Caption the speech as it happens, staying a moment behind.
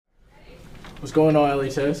What's going on,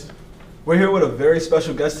 LHS? We're here with a very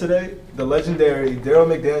special guest today, the legendary Darryl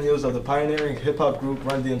McDaniels of the pioneering hip-hop group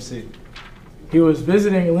Run DMC. He was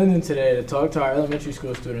visiting Linden today to talk to our elementary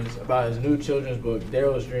school students about his new children's book,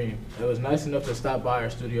 Darryl's Dream. It was nice enough to stop by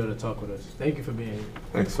our studio to talk with us. Thank you for being here.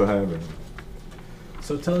 Thanks for having me.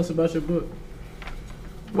 So tell us about your book.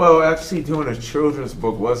 Well, actually doing a children's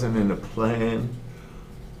book wasn't in the plan.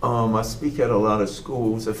 I speak at a lot of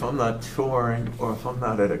schools. If I'm not touring or if I'm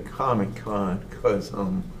not at a Comic-Con, because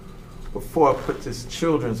before I put this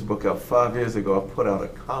children's book out 5 years ago, I put out a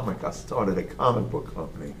comic. I started a comic book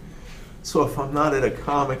company. So if I'm not at a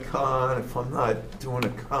Comic-Con, if I'm not doing a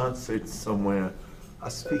concert somewhere, I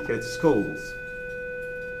speak at schools.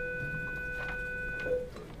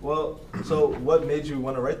 Well, so what made you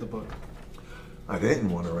want to write the book? I didn't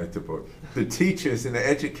want to write the book. The teachers and the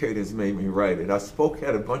educators made me write it. I spoke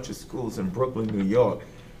at a bunch of schools in Brooklyn, New York,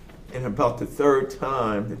 and about the third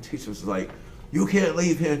time, the teacher was like, "You can't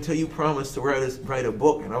leave here until you promise to write a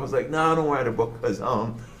book." And I was like, "No, I don't write a book because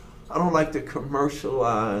I don't like to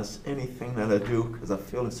commercialize anything that I do because I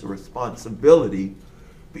feel it's a responsibility.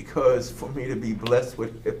 Because for me to be blessed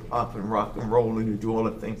with hip hop and rock and roll and to do all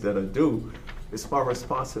the things that I do, it's my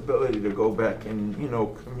responsibility to go back and,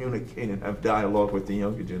 communicate and have dialogue with the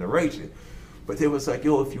younger generation." But they was like,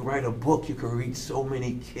 "Yo, if you write a book, you can reach so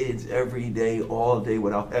many kids every day, all day,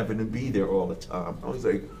 without having to be there all the time." I was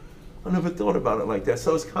like, I never thought about it like that.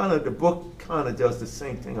 So it's the book kind of does the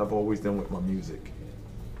same thing I've always done with my music.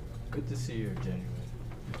 Good to see you're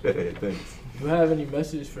genuine. Thanks. Do you have any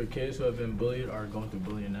message for kids who have been bullied or are going through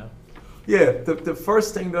bullying now? Yeah, the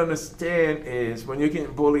first thing to understand is when you're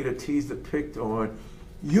getting bullied or teased or picked on,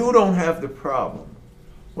 you don't have the problem.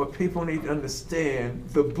 What people need to understand,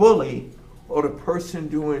 the bully or the person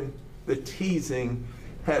doing the teasing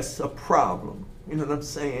has a problem. You know what I'm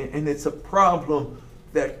saying? And it's a problem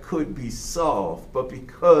that could be solved, but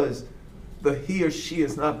because he or she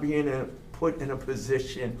is not being put in a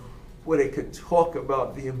position where they could talk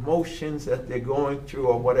about the emotions that they're going through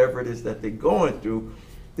or whatever it is that they're going through,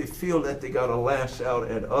 they feel that they gotta lash out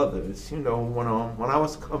at others. When I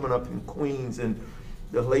was coming up in Queens in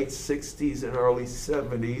the late 60s and early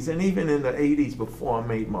 70s, and even in the 80s before I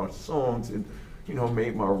made my songs and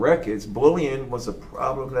made my records, bullying was a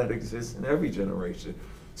problem that exists in every generation.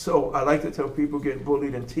 So I like to tell people getting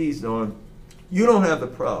bullied and teased on, you don't have the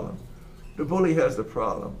problem. The bully has the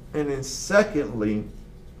problem. And then secondly,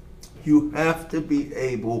 you have to be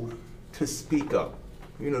able to speak up.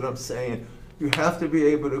 You know what I'm saying? You have to be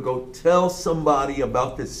able to go tell somebody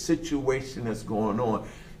about the situation that's going on.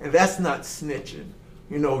 And that's not snitching.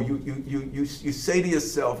 You say to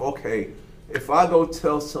yourself, okay, if I go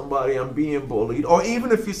tell somebody I'm being bullied, or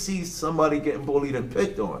even if you see somebody getting bullied and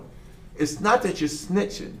picked on, it's not that you're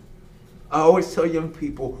snitching. I always tell young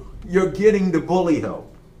people, you're getting the bully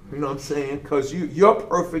help. You know what I'm saying? Because you're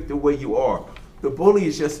perfect the way you are. The bully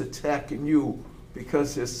is just attacking you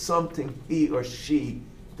because there's something he or she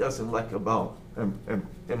doesn't like about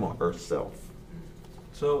him or herself.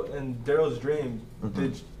 So in Darryl's Dream,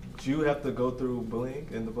 did you have to go through bullying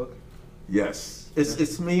in the book? Yes.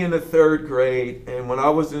 It's me in the third grade, and when I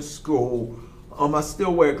was in school, I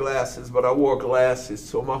still wear glasses, but I wore glasses,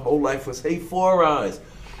 so my whole life was, hey, 4 eyes,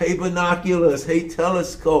 hey, binoculars, hey,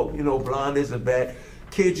 telescope. Blind is a bad.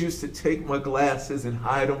 Kids used to take my glasses and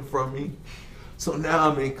hide them from me. So now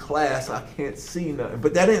I'm in class, I can't see nothing.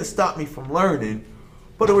 But that didn't stop me from learning.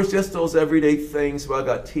 But it was just those everyday things where I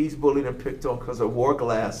got teased, bullied, and picked on because I wore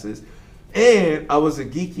glasses. And I was a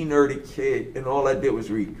geeky, nerdy kid, and all I did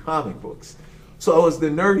was read comic books. So I was the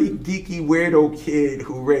nerdy, geeky, weirdo kid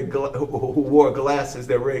who wore glasses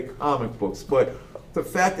that read comic books. But the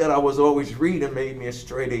fact that I was always reading made me a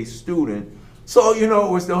straight A student. So, it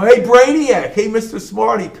was the, hey, Brainiac, hey, Mr.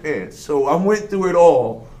 Smarty Pants. So I went through it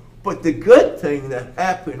all. But the good thing that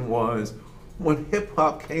happened was when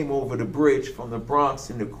hip-hop came over the bridge from the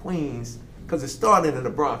Bronx into Queens, because it started in the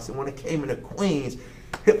Bronx, and when it came into Queens,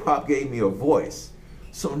 hip-hop gave me a voice.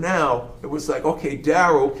 So now it was like, okay,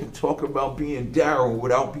 Darryl can talk about being Darryl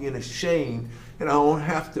without being ashamed, and I don't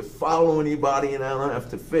have to follow anybody, and I don't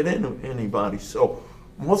have to fit in anybody. So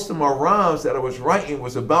most of my rhymes that I was writing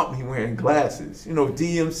was about me wearing glasses.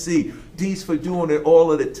 DMC, D's for doing it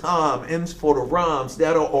all of the time, M's for the rhymes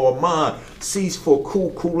that are all mine, C's for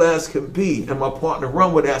cool as can be. And my partner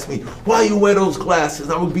Run would ask me, why you wear those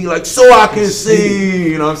glasses? I would be like, so I can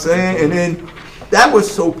see, you know what I'm saying? And then that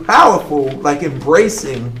was so powerful, like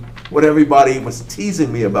embracing what everybody was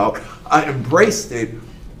teasing me about. I embraced it,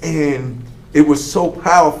 and it was so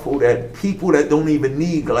powerful that people that don't even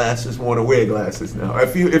need glasses want to wear glasses now.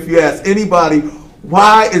 If you ask anybody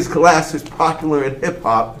Why is glasses popular in hip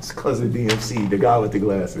hop? It's because of DMC, the guy with the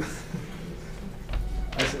glasses.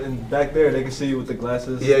 And back there, they can see you with the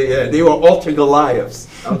glasses. Yeah, they were Ultra Goliaths.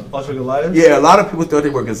 Ultra Goliaths? Yeah, a lot of people thought they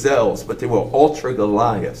were gazelles, but they were Ultra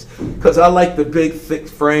Goliaths. Because I like the big, thick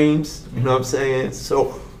frames, you know what I'm saying?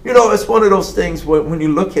 So, you know, it's one of those things where when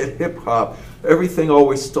you look at hip hop, everything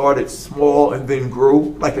always started small and then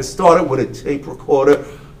grew. Like it started with a tape recorder,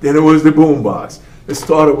 then it was the boombox. It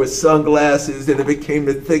started with sunglasses, then it became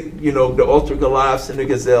the thick, you know, the Ultra Goliaths and the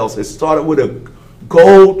gazelles. It started with a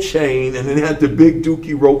gold chain, and then it had the big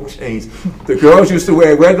dookie rope chains. The girls used to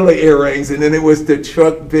wear regular earrings, and then it was the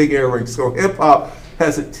truck big earrings. So hip hop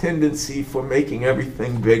has a tendency for making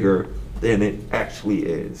everything bigger than it actually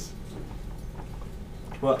is.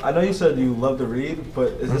 Well, I know you said you love to read, but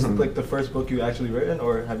is this like the first book you actually written,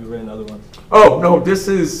 or have you written other ones? Oh, no, this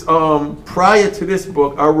is, prior to this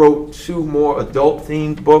book, I wrote 2 more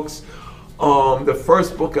adult-themed books. The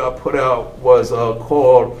first book I put out was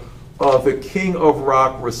called The King of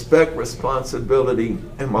Rock, Respect, Responsibility,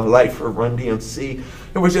 and My Life for Run DMC.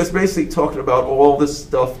 It was just basically talking about all the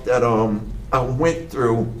stuff that I went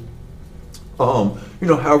through. You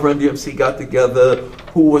know, how Run DMC got together,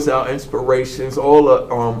 who was our inspirations, all the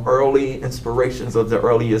early inspirations of the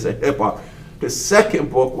early years of hip hop. The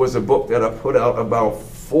second book was a book that I put out about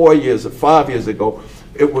 5 years ago.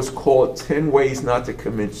 It was called 10 Ways Not to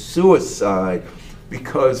Commit Suicide,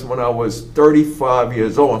 because when I was 35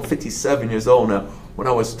 years old, I'm 57 years old now, when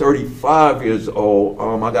I was 35 years old,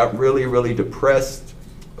 I got really, really depressed.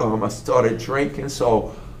 I started drinking,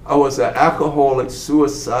 so I was an alcoholic,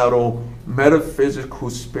 suicidal, metaphysical,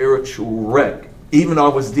 spiritual wreck. Even I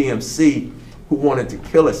was DMC who wanted to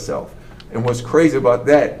kill herself. And what's crazy about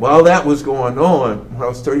that, while that was going on, when I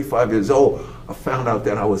was 35 years old, I found out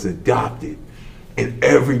that I was adopted. And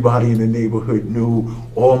everybody in the neighborhood knew,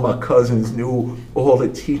 all my cousins knew, all the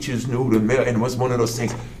teachers knew, and it was one of those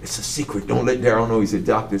things, it's a secret, don't let Darryl know he's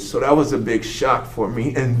adopted. So that was a big shock for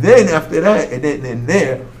me. And then after that, and then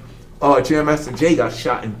there, Jam Master Jay got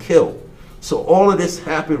shot and killed. So all of this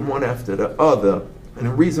happened one after the other. And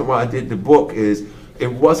the reason why I did the book is,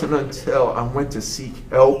 it wasn't until I went to seek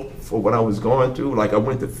help for what I was going through, like I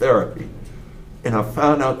went to therapy, and I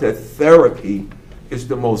found out that therapy is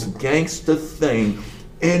the most gangster thing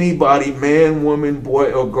anybody, man, woman,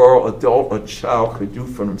 boy or girl, adult or child could do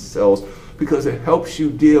for themselves, because it helps you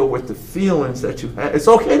deal with the feelings that you have. It's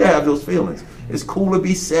okay to have those feelings. It's cool to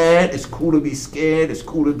be sad, it's cool to be scared, it's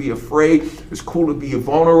cool to be afraid, it's cool to be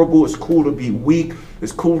vulnerable, it's cool to be weak,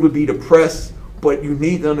 it's cool to be depressed, but you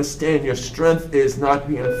need to understand your strength is not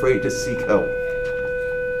being afraid to seek help.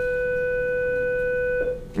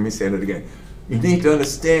 Let me say that again. You need to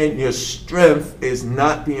understand your strength is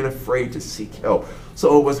not being afraid to seek help.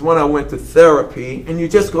 So it was when I went to therapy, and you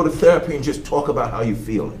just go to therapy and just talk about how you're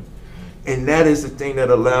feeling. And that is the thing that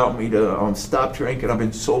allowed me to stop drinking. I've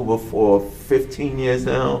been sober for 15 years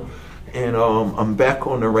now, and I'm back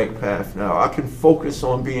on the right path now. I can focus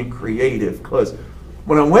on being creative, because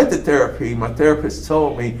when I went to therapy, my therapist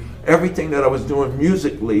told me everything that I was doing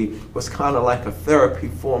musically was kind of like a therapy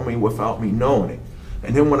for me without me knowing it.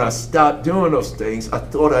 And then when I stopped doing those things, I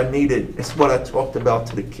thought I needed, it's what I talked about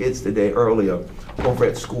to the kids today earlier over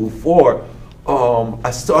at School 4. I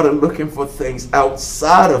started looking for things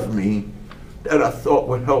outside of me that I thought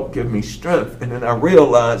would help give me strength. And then I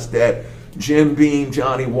realized that Jim Beam,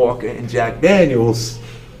 Johnny Walker, and Jack Daniels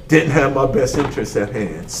didn't have my best interests at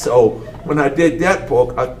hand. So when I did that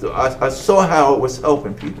book, I saw how it was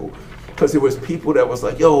helping people. Because there was people that was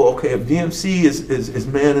like, yo, okay, if DMC is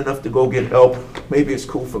man enough to go get help, maybe it's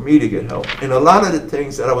cool for me to get help. And a lot of the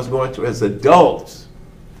things that I was going through as adults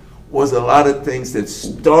was a lot of things that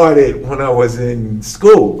started when I was in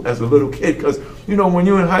school as a little kid. Because, you know, when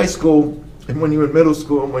you're in high school, and when you're in middle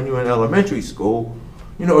school, and when you're in elementary school,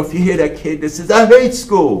 you know, if you hear that kid that says, I hate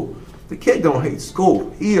school, the kid don't hate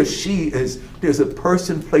school. He or she is, there's a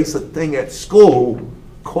person, place, a thing at school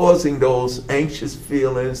causing those anxious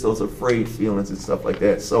feelings, those afraid feelings and stuff like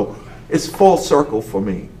that. So it's full circle for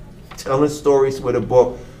me. Telling stories with a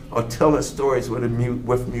book, or telling stories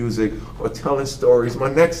with music, or telling stories.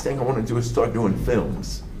 My next thing I want to do is start doing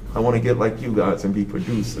films. I want to get like you guys and be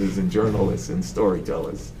producers and journalists and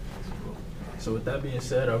storytellers. So with that being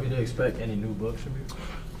said, are we to expect any new books from you?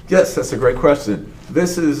 Yes, that's a great question.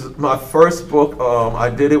 This is my first book. I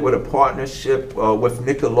did it with a partnership with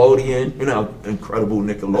Nickelodeon. You know how incredible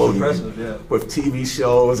Nickelodeon. That's impressive, yeah. With TV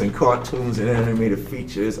shows and cartoons and animated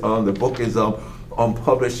features. The book is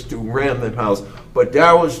published through Linden House. But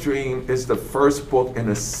Darryl's Dream is the first book in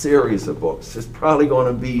a series of books. It's probably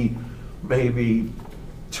going to be maybe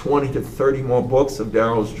 20 to 30 more books of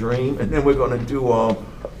Darryl's dream, and then we're going to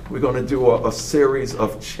do a series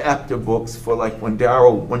of chapter books for like when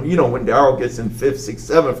Darryl gets in 5th, 6th,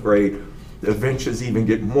 7th grade, the adventures even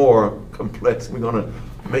get more complex. We're going to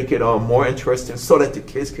make it more interesting so that the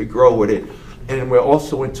kids could grow with it. And we're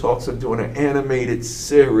also in talks of doing an animated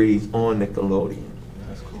series on Nickelodeon.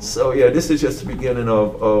 That's cool. So yeah, this is just the beginning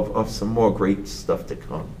of some more great stuff to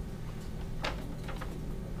come.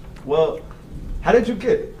 Well, how did you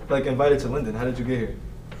get invited to Linden? How did you get here?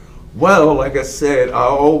 Well, like I said, I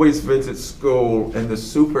always visit school, and the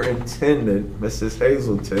superintendent, Mrs.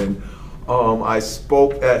 Hazelton, I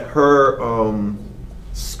spoke at her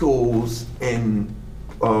schools in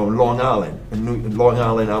Long Island,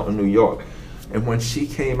 out in New York. And when she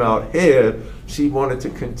came out here, she wanted to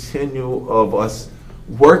continue of us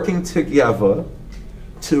working together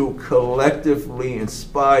to collectively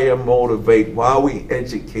inspire, motivate while we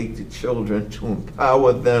educate the children, to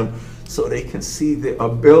empower them so they can see the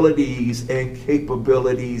abilities and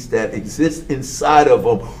capabilities that exist inside of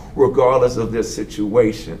them regardless of their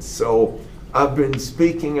situation. So I've been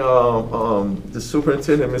speaking of the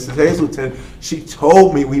superintendent, Mrs. Hazelton. She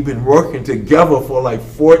told me we've been working together for like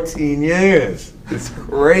 14 years. It's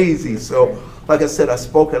crazy. So like I said, I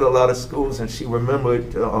spoke at a lot of schools, and she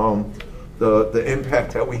remembered the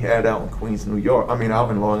impact that we had out in Queens, New York. I mean,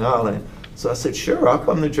 out in Long Island. So I said, sure, I'll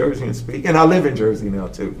come to Jersey and speak. And I live in Jersey now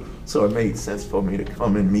too. So it made sense for me to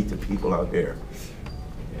come and meet the people out there.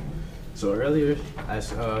 So earlier, I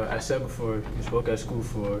said before, you spoke at school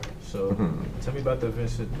for. So tell me about the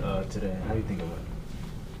events today. How do you think of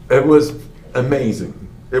it? It was amazing.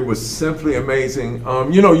 It was simply amazing.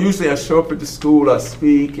 Usually I show up at the school, I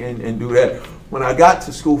speak and do that. When I got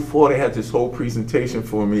to school 4, they had this whole presentation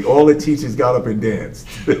for me. All the teachers got up and danced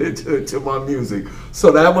to my music. So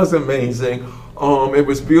that was amazing. It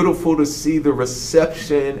was beautiful to see the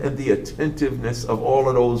reception and the attentiveness of all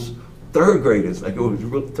of those third graders. Like, it was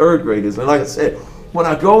real third graders. And like I said, when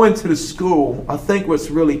I go into the school, I think what's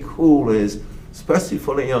really cool is, especially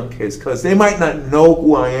for the young kids, because they might not know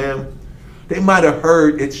who I am. They might have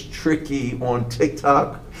heard It's Tricky on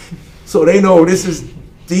TikTok. So they know this is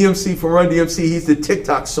DMC from Run DMC. He's the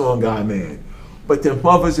TikTok song guy, man. But their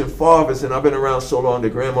mothers and fathers, and I've been around so long, their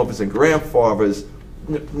grandmothers and grandfathers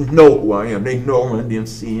know who I am. They know Run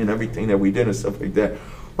DMC and everything that we did and stuff like that.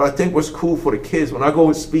 But I think what's cool for the kids, when I go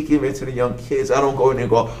and speak even to the young kids, I don't go in there and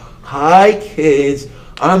go, hi kids,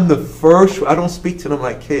 I'm the first. I don't speak to them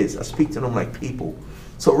like kids. I speak to them like people.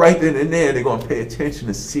 So right then and there, they're going to pay attention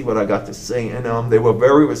and see what I got to say. And they were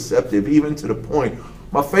very receptive, even to the point.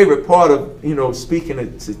 My favorite part of,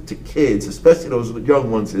 speaking to kids, especially those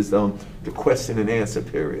young ones, is the question and answer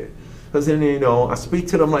period. Because then, I speak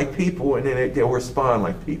to them like people, and then they'll respond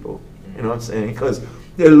like people. You know what I'm saying? Because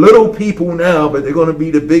they're little people now, but they're going to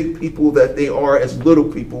be the big people that they are as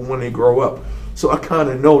little people when they grow up. So I kind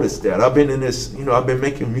of noticed that. I've been in this, I've been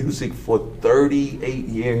making music for 38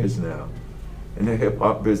 years now in the hip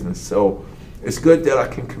hop business. So it's good that I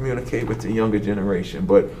can communicate with the younger generation.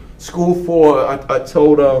 But School 4, I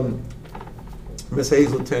told Ms.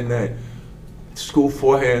 Hazelton that School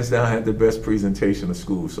 4 hands down had the best presentation of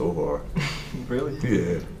school so far. Really?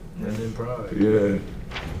 Yeah. And then pride. Yeah.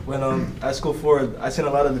 When at School 4, I seen a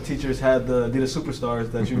lot of the teachers had the Adidas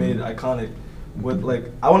Superstars that you made iconic. With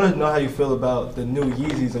I want to know how you feel about the new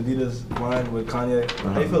Yeezys Adidas line with Kanye.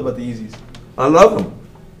 How you feel about the Yeezys? I love them.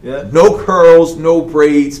 Yeah. No curls, no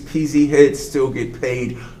braids, PZ heads still get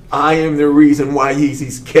paid. I am the reason why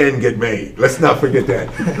Yeezys can get made. Let's not forget that.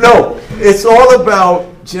 No, it's all about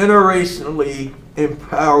generationally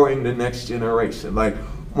empowering the next generation. Like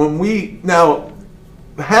now,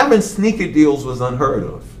 having sneaker deals was unheard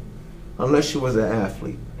of, unless you was an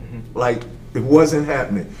athlete. Like, it wasn't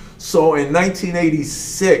happening. So in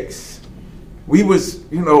 1986, we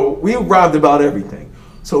robbed about everything.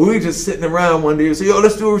 So we were just sitting around one day and said, yo,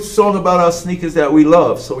 let's do a song about our sneakers that we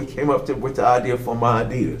love. So we came up with the idea for My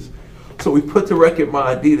Adidas. So we put the record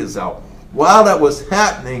My Adidas out. While that was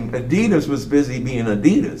happening, Adidas was busy being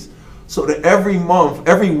Adidas. So that every month,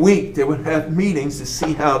 every week, they would have meetings to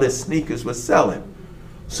see how their sneakers were selling.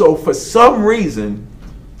 So for some reason,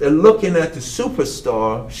 they're looking at the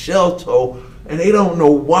Superstar shell toe, and they don't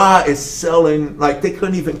know why it's selling. Like, they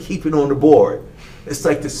couldn't even keep it on the board. It's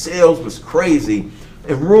like the sales was crazy.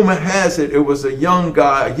 And rumor has it, it was a young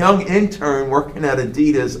guy, a young intern working at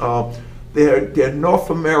Adidas. Their North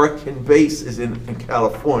American base is in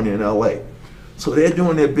California, in LA. So they're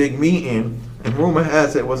doing their big meeting, and rumor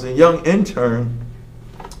has it was a young intern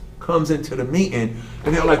comes into the meeting,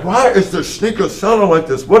 and they're like, why is the sneaker selling like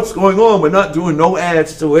this? What's going on? We're not doing no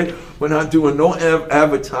ads to it. We're not doing no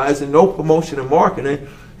advertising, no promotion and marketing.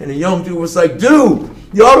 And the young dude was like, dude,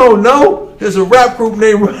 y'all don't know? There's a rap group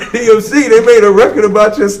named Run DMC. They made a record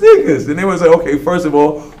about your sneakers. And they was like, okay, first of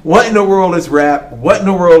all, what in the world is rap? What in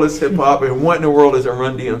the world is hip hop? And what in the world is a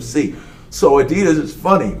Run DMC? So Adidas is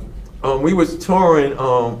funny. We was touring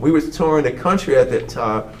the country at that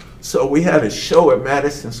time. So we had a show at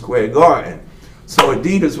Madison Square Garden. So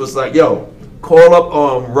Adidas was like, yo, call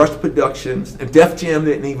up Rush Productions. And Def Jam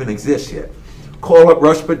didn't even exist yet. Call up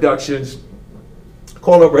Rush Productions.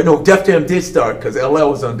 Def Jam did start because LL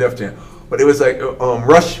was on Def Jam. But it was like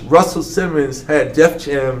Russell Simmons had Def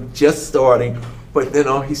Jam just starting, but then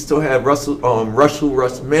he still had Russell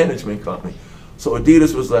Russ Management Company. So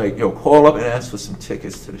Adidas was like, yo, call up and ask for some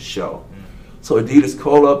tickets to the show. So Adidas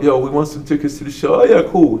called up, yo, we want some tickets to the show. Oh yeah,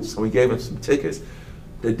 cool. So we gave him some tickets.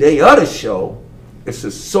 The day of the show, it's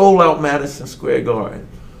a sold out Madison Square Garden.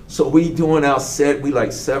 So we doing our set, we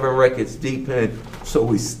like 7 records deep in. So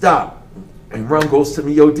we stop. And Ron goes to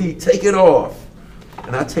me, yo, D, take it off.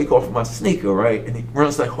 And I take off my sneaker, right? And he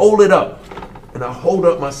runs like, hold it up. And I hold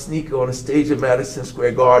up my sneaker on the stage at Madison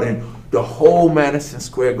Square Garden. The whole Madison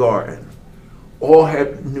Square Garden all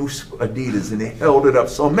had new Adidas, and they held it up.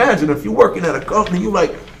 So imagine if you're working at a company, you're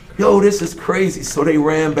like, yo, this is crazy. So they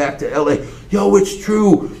ran back to LA. Yo, it's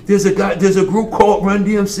true. There's a group called Run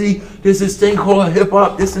DMC. There's this thing called hip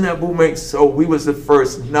hop, this and that, bootleg. So we was the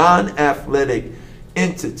first non-athletic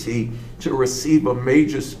entity to receive a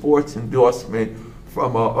major sports endorsement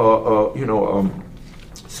from a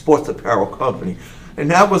sports apparel company. And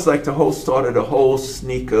that was like the whole start of the whole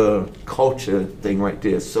sneaker culture thing right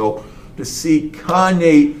there. So to see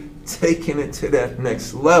Kanye taking it to that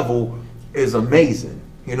next level is amazing.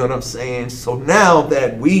 You know what I'm saying? So now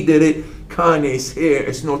that we did it, Kanye's here,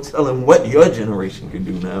 it's no telling what your generation can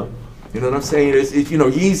do now. You know what I'm saying?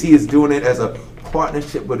 Yeezy is doing it as a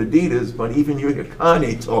partnership with Adidas, but even you hear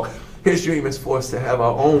Kanye talk, his dream is for us to have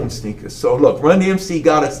our own sneakers. So look, Run DMC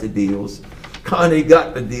got us the deals. Kanye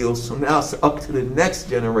got the deals. So now it's up to the next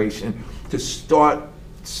generation to start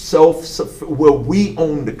where we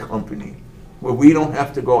own the company, where we don't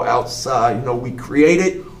have to go outside. We create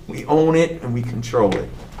it, we own it, and we control it.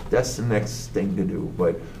 That's the next thing to do.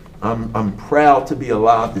 But I'm proud to be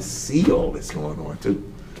alive to see all this going on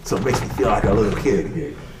too. So it makes me feel like a little kid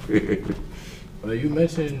again. Well, you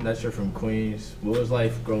mentioned that you're from Queens. What was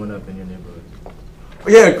life growing up in your neighborhood?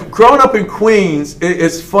 Yeah, growing up in Queens,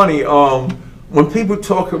 it's funny. When people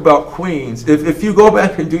talk about Queens, if you go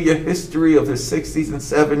back and do your history of the 60s and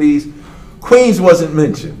 70s, Queens wasn't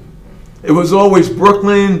mentioned. It was always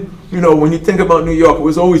Brooklyn. When you think about New York, it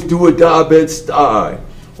was always do or die, Bed-Stuy.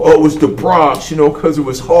 Or it was the Bronx, because it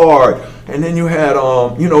was hard. And then you had,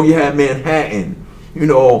 you had Manhattan.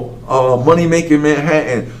 Money making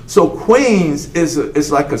Manhattan. So Queens is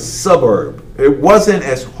like a suburb. It wasn't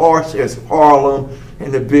as harsh as Harlem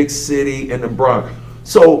and the big city and the Bronx.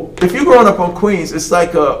 So if you're growing up on Queens, it's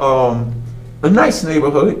like a nice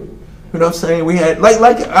neighborhood. You know what I'm saying? We had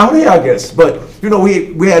like out here, I guess, but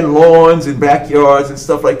we had lawns and backyards and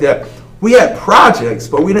stuff like that. We had projects,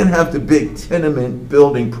 but we didn't have the big tenement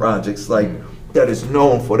building projects like that is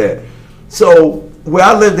known for that. So where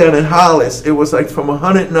I lived down in Hollis, it was like from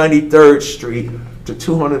 193rd Street to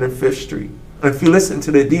 205th Street. And if you listen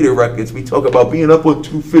to the Adidas records, we talk about being up on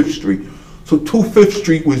 205th Street. So 205th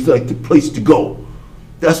Street was like the place to go.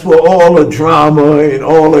 That's where all the drama and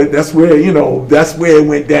that's where it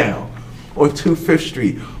went down, on 205th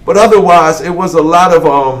Street. But otherwise, it was a lot of,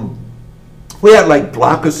 we had like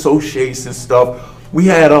block associates and stuff. We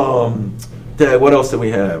had, what else did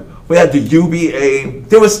we have? We had the UBA.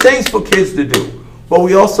 There was things for kids to do. But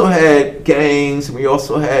we also had gangs, we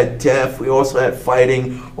also had death, we also had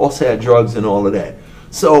fighting, also had drugs and all of that.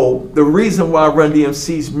 So the reason why Run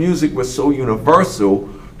DMC's music was so universal,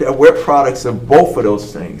 that we're products of both of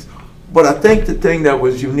those things. But I think the thing that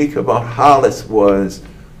was unique about Hollis was,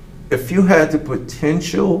 if you had the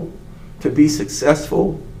potential to be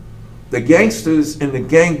successful, the gangsters and the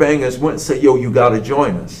gangbangers wouldn't say, yo, you gotta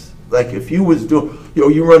join us. Like if you was doing, yo,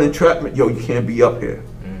 you running trap, yo, you can't be up here.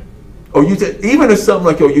 Or even if something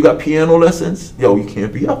like, yo, you got piano lessons, yo, you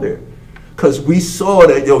can't be up here. Because we saw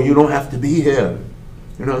that, yo, you don't have to be here.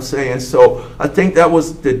 You know what I'm saying? So I think that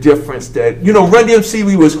was the difference that, Run DMC,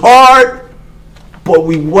 we was hard, but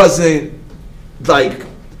we wasn't like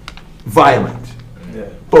violent. Yeah.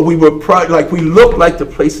 But we were we looked like the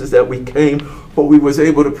places that we came, but we was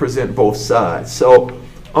able to present both sides. So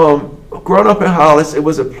growing up in Hollis, it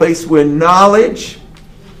was a place where knowledge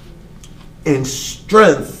and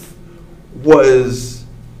strength was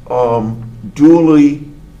duly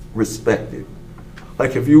respected.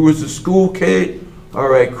 Like if you was a school kid, All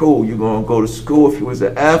right, cool. You're gonna go to school. If you was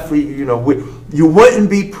an athlete, you know, you wouldn't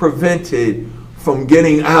be prevented from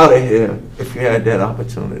getting out of here if you had that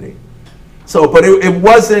opportunity. So, but it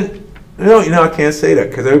wasn't. You know, I can't say that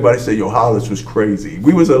because everybody said, yo, Hollis was crazy.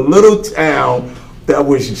 We was a little town that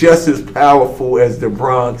was just as powerful as the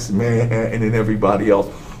Bronx, Manhattan, and everybody else.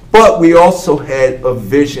 But we also had a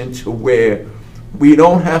vision to where we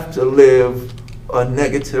don't have to live a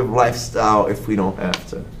negative lifestyle if we don't have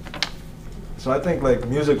to. So I think like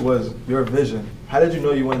music was your vision. How did you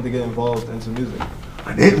know you wanted to get involved into music?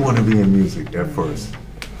 I didn't want to be in music at first.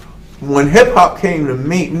 When hip hop came to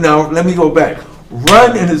me, now let me go back.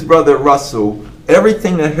 Run and his brother Russell,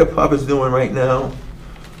 everything that hip hop is doing right now,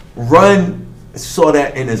 Run saw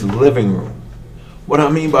that in his living room. What I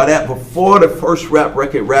mean by that, before the first rap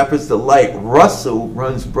record, Rap is the Light, Russell,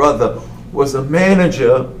 Run's brother, was a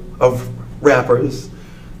manager of rappers,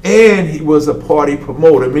 and he was a party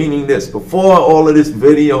promoter, meaning this, before all of this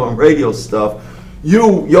video and radio stuff,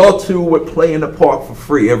 y'all two would play in the park for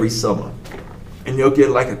free every summer. And you'll get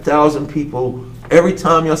like 1,000 people. Every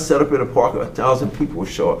time y'all set up in a park, 1,000 people will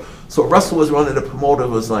show up. So Russell was one of the promoters,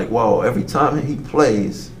 was like, wow, every time he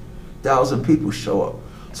plays, 1,000 people show up.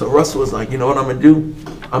 So Russell was like, you know what I'm gonna do?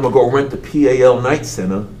 I'm gonna go rent the PAL Night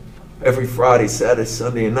Center every Friday, Saturday,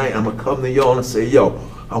 Sunday, and night. I'm gonna come to y'all and say, yo,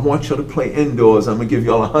 I want y'all to play indoors. I'm gonna give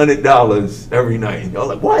y'all $100 every night. And y'all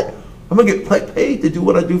like, what? I'm gonna get paid to do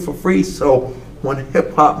what I do for free. So when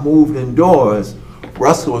hip hop moved indoors,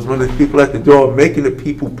 Russell was one of the people at the door making the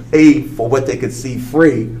people pay for what they could see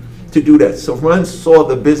free to do that. So Run saw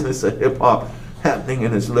the business of hip hop happening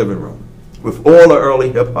in his living room with all the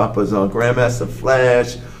early hip hoppers on Grandmaster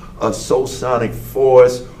Flash, Soul Sonic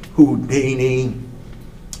Force, Houdini,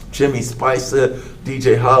 Jimmy Spicer,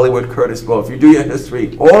 DJ Hollywood, Curtis Blow. If you do your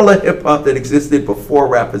history, all the hip hop that existed before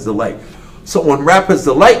Rap is the Light. So when Rap is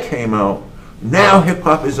the Light came out, now hip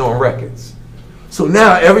hop is on records. So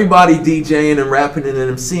now everybody DJing and rapping and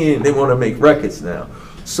MCing, they want to make records now.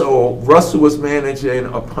 So Russell was managing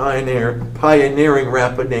a pioneering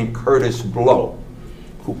rapper named Curtis Blow,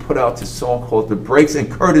 who put out this song called The Breaks.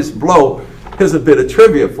 And Curtis Blow, here's a bit of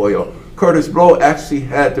trivia for you. Curtis Blow actually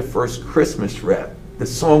had the first Christmas rap. The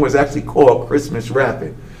song was actually called Christmas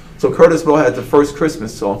Rapping. So Curtis Blow had the first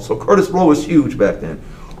Christmas song. So Curtis Blow was huge back then.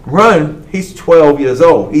 Run, he's 12 years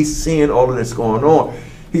old. He's seeing all of this going on.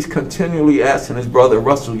 He's continually asking his brother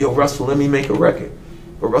Russell, yo, Russell, let me make a record.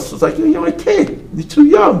 But Russell's like, yo, you're a kid. You're too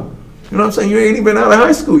young. You know what I'm saying? You ain't even out of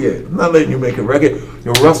high school yet. I'm not letting you make a record.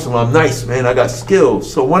 Yo, Russell, I'm nice, man. I got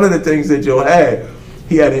skills. So one of the things that Joe had,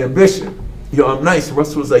 he had ambition. Yo, I'm nice. And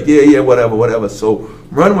Russell was like, yeah, whatever. So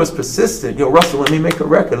Run was persistent. Yo, Russell, let me make a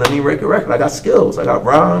record. I got skills. I got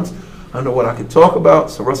rhymes. I know what I can talk about.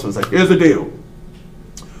 So Russell was like, here's the deal.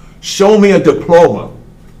 Show me a diploma.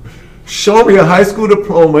 Show me a high school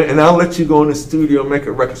diploma, and I'll let you go in the studio and make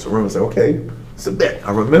a record. So Run was like, okay, it's a bet.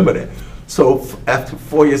 I remember that. So after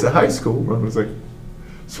 4 years of high school, Run was like,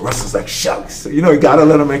 so Russell's like, shucks. So, you know, you got to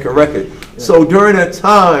let him make a record. Yeah. So during that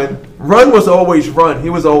time, Run was always Run. He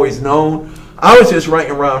was always known. I was just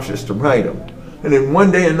writing rhymes just to write them. And then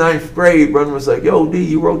one day in 9th grade, Run was like, yo, D,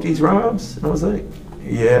 you wrote these rhymes? And I was like,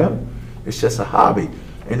 yeah, it's just a hobby.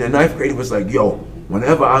 And then 9th grade, he was like, yo,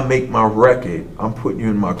 whenever I make my record, I'm putting you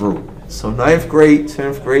in my group. So 9th grade,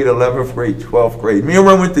 10th grade, 11th grade, 12th grade. Me and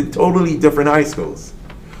Run went to totally different high schools.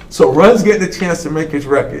 So Run's getting a chance to make his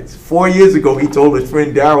records. 4 years ago, he told his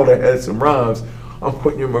friend Darryl that had some rhymes, I'm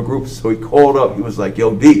putting you in my group. So he called up. He was like,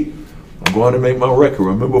 yo, D, I'm going to make my record.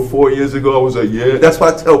 Remember 4 years ago? I was like, yeah. That's why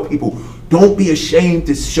I tell people, don't be ashamed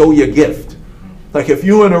to show your gift. Like if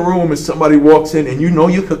you're in a room and somebody walks in and you know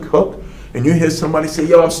you could cook, and you hear somebody say,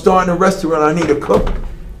 yo, I'm starting a restaurant, I need a cook,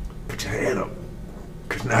 put your hand up.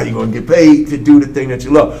 Because now you're going to get paid to do the thing that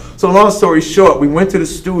you love. So long story short, we went to the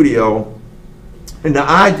studio, and the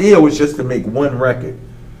idea was just to make one record.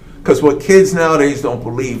 Because what kids nowadays don't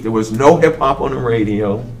believe, there was no hip-hop on the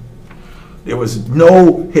radio. There was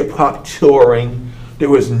no hip-hop touring. There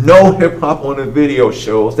was no hip-hop on the video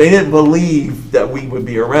shows. They didn't believe that we would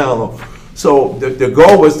be around. So the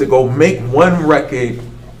goal was to go make one record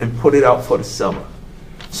and put it out for the summer.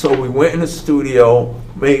 So we went in the studio,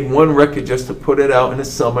 made one record just to put it out in the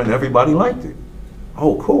summer, and everybody liked it.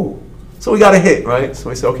 Oh, cool. So we got a hit, right? So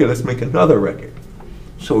we said, okay, let's make another record.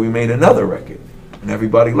 So we made another record, and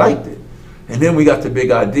everybody liked it. And then we got the big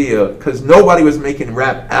idea, because nobody was making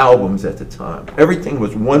rap albums at the time. Everything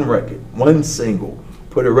was one record, one single.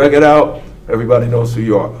 Put a record out, everybody knows who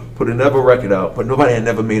you are. Put another record out, but nobody had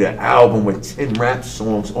never made an album with 10 rap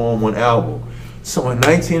songs on one album. So in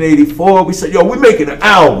 1984, we said, yo, we're making an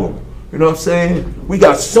album. You know what I'm saying? We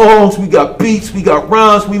got songs, we got beats, we got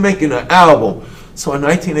rhymes, we making an album. So in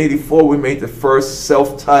 1984, we made the first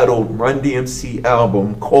self-titled Run DMC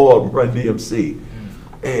album called Run DMC.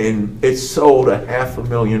 And it sold it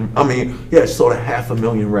sold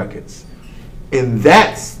 500,000 records. And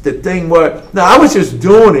that's the thing where, now I was just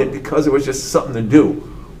doing it because it was just something to do.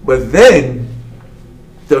 But then,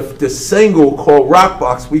 the single called Rock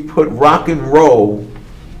Box, we put rock and roll,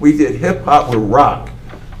 we did hip hop with rock,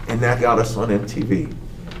 and that got us on MTV.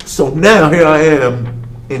 So now here I am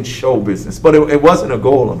in show business, but it wasn't a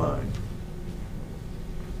goal of mine.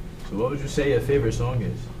 So what would you say your favorite song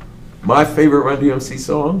is? My favorite Run DMC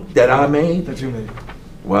song that I made? That you made.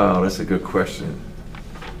 Wow, that's a good question.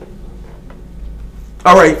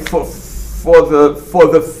 All right,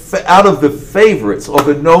 out of the favorites or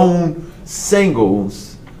the known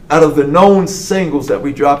singles, out of the known singles that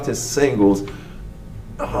we dropped as singles,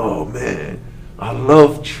 oh man, I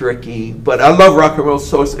love Tricky, but I love Rock and Roll,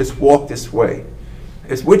 so it's Walk This Way.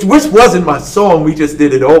 Which wasn't my song, we just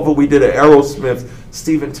did it over. We did an Aerosmith,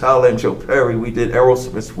 Steven Tyler and Joe Perry, we did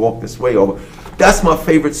Aerosmith's Walk This Way over. That's my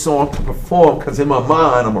favorite song to perform because in my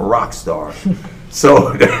mind, I'm a rock star.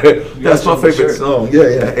 So that's my favorite song.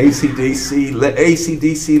 Yeah. AC/DC,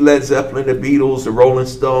 Led Zeppelin, the Beatles, the Rolling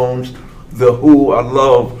Stones, the Who. I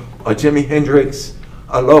love Jimi Hendrix.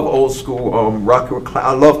 I love old school rock.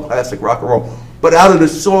 I love classic rock and roll. But out of the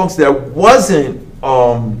songs that wasn't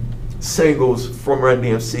singles from Run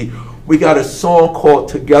DMC, we got a song called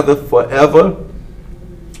Together Forever,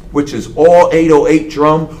 which is all 808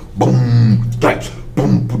 drum, boom,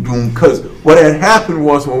 boom, boom. Because what had happened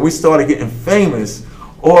was when we started getting famous,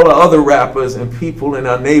 all the other rappers and people in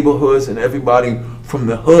our neighborhoods and everybody from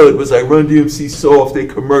the hood was like, Run DMC saw off their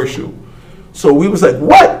commercial. So we was like,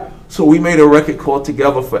 what? So we made a record called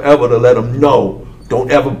Together Forever to let them know, don't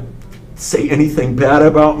ever say anything bad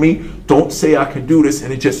about me. Don't say I can do this.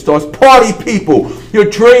 And it just starts, party people, your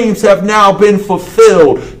dreams have now been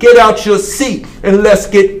fulfilled. Get out your seat and let's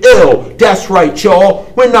get ill. That's right,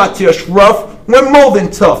 y'all. We're not just rough. We're more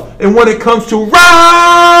than tough. And when it comes to ride,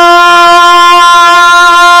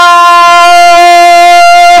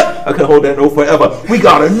 I can hold that note forever. We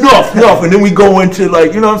got enough. And then we go into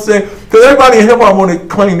like, you know what I'm saying? Because everybody in hip hop want to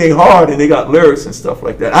claim they hard and they got lyrics and stuff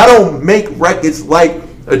like that. I don't make records like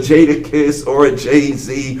a Jadakiss or a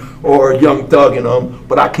Jay-Z or a Young Thug and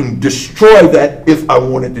but I can destroy that if I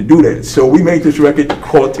wanted to do that. So we made this record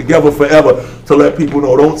called Together Forever to let people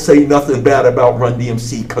know, don't say nothing bad about Run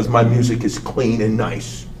DMC because my music is clean and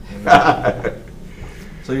nice.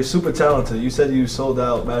 So you're super talented. You said you sold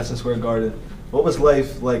out Madison Square Garden. What was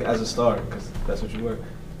life like as a star? Because that's what you were.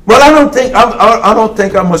 Well, I don't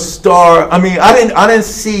think I'm a star. I mean, I didn't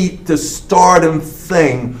see the stardom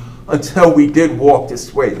thing until we did Walk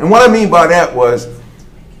This Way. And what I mean by that was,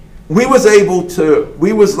 we was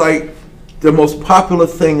like the most popular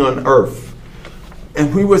thing on earth.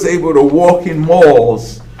 And we was able to walk in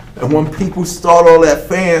malls, and when people start all that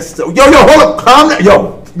fan stuff, yo, hold up, calm down,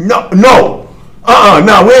 yo, no,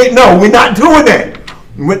 we're not doing that.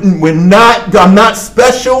 I'm not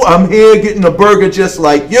special, I'm here getting a burger just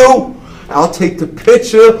like you. I'll take the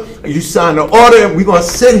picture, you sign the order, and we're gonna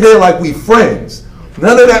sit here like we friends.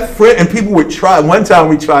 None of that and people would try. One time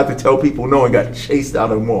we tried to tell people no and got chased out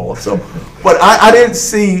of the mall. So, but I didn't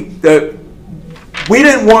see that. We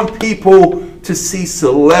didn't want people to see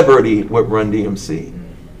celebrity with Run DMC.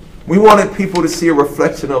 We wanted people to see a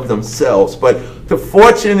reflection of themselves. But the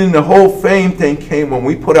fortune and the whole fame thing came when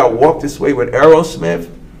we put out Walk This Way with Aerosmith.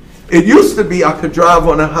 It used to be I could drive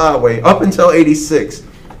on the highway up until '86.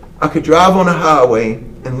 I could drive on the highway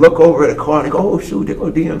and look over at a car and go, oh shoot, there go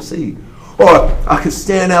DMC. Or I could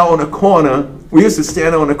stand out on the corner. We used to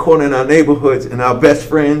stand out on the corner in our neighborhoods, and our best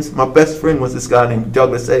friends, my best friend was this guy named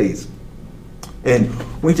Douglas Hayes. And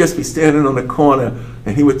we'd just be standing on the corner,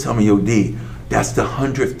 and he would tell me, yo, D, that's the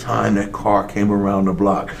 100th time that car came around the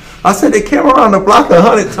block. I said, they came around the block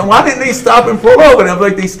 100 times. Why didn't they stop and pull over? And I was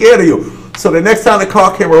like, they scared of you. So the next time the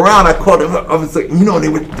car came around, I called them up. I was like, you know, they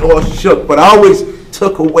were all shook. But I always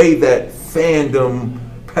took away that fandom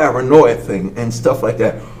paranoia thing and stuff like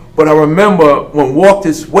that. But I remember when Walk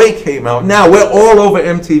This Way came out, now we're all over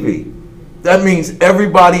MTV. That means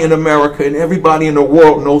everybody in America and everybody in the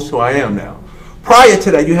world knows who I am now. Prior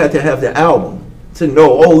to that, you had to have the album to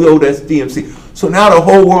know, oh, yo, that's DMC. So now the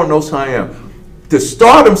whole world knows who I am. The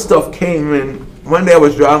stardom stuff came in. One day I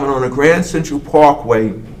was driving on the Grand Central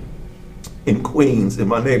Parkway in Queens, in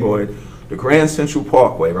my neighborhood, the Grand Central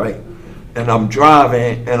Parkway, right? And I'm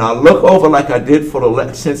driving, and I look over like I did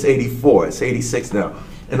since '84. It's '86 now.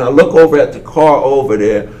 And I look over at the car over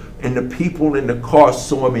there, and the people in the car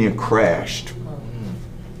saw me and crashed.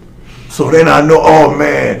 So then I know, oh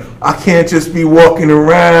man, I can't just be walking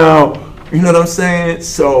around You know what I'm saying?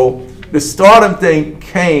 So the stardom thing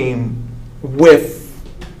came with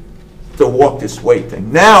the Walk This Way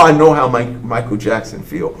thing. Now I know how Michael Jackson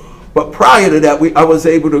feel. But prior to that, I was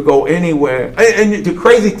able to go anywhere. And the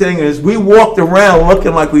crazy thing is, we walked around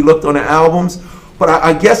looking like we looked on the albums, but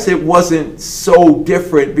I guess it wasn't so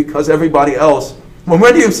different because everybody else, when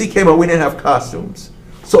Run DMC came out, we didn't have costumes.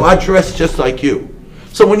 So I dressed just like you.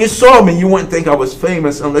 So when you saw me, you wouldn't think I was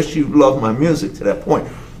famous unless you loved my music to that point.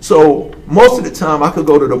 So most of the time, I could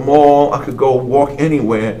go to the mall, I could go walk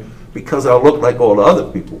anywhere because I looked like all the other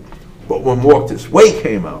people. But when Walk This Way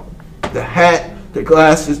came out, the hat, the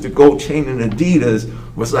glasses, the gold chain, and Adidas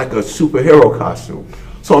was like a superhero costume.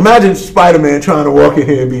 So imagine Spider-Man trying to walk in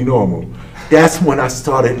here and be normal. That's when I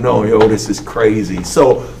started knowing, yo, this is crazy.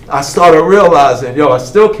 So I started realizing, yo, I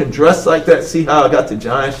still can dress like that. See how I got the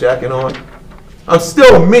Giants jacket on? I'm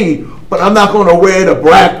still me, but I'm not going to wear the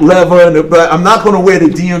black leather and the black. I'm not going to wear the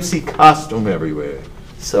DMC costume everywhere.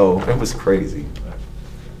 So it was crazy.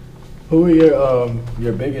 Who are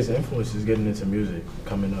your biggest influences getting into music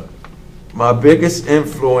coming up? My biggest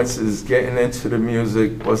influences getting into the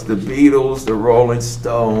music was the Beatles, the Rolling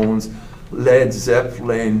Stones, Led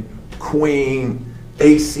Zeppelin, Queen,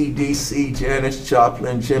 AC/DC, Janis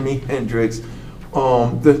Joplin, Jimi Hendrix.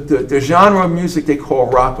 The genre of music they call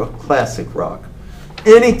rock or classic rock.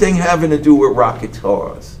 Anything having to do with rock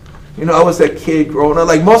guitars. You know, I was that kid growing up.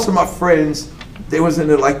 Like most of my friends, they was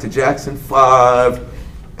into like the Jackson 5.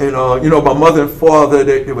 And, you know, my mother and father,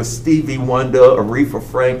 there was Stevie Wonder, Aretha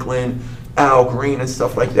Franklin, Al Green and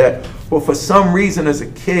stuff like that. But for some reason as a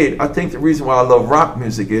kid, I think the reason why I love rock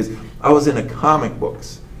music is I was into comic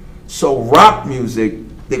books. So rock music,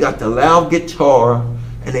 they got the loud guitar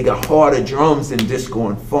and they got harder drums than disco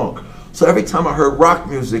and funk. So every time I heard rock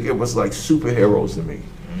music, it was like superheroes to me.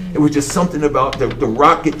 It was just something about the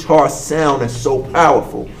rock guitar sound is so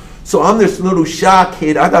powerful. So I'm this little shy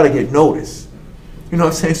kid, I gotta get noticed. You know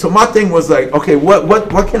what I'm saying? So my thing was like, okay,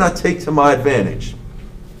 what can I take to my advantage?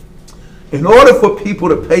 In order for people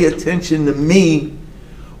to pay attention to me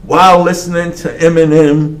while listening to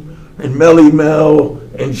Eminem and Melly Mel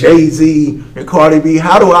and Jay-Z and Cardi B,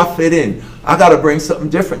 how do I fit in? I got to bring something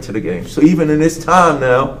different to the game. So even in this time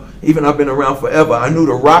now, even I've been around forever, I knew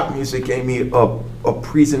the rock music gave me a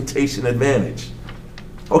presentation advantage.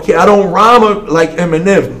 Okay, I don't rhyme like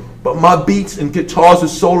Eminem, but my beats and guitars are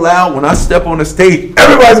so loud, when I step on the stage,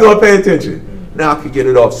 everybody's going to pay attention. Now I could get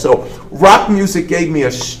it off. So rock music gave me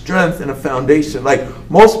a strength and a foundation. Like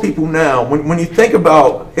most people now, when you think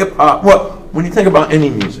about hip hop, when you think about any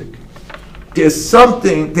music, there's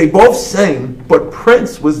something, they both sing, but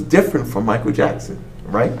Prince was different from Michael Jackson,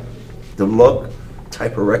 right? The look,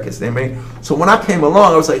 type of records they made. So when I came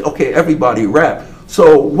along, I was like, okay, everybody rap.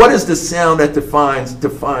 So what is the sound that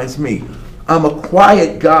defines me? I'm a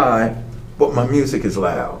quiet guy, but my music is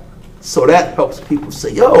loud. So that helps people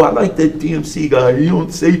say, yo, I like that DMC guy. He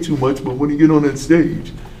don't say too much, but when he get on that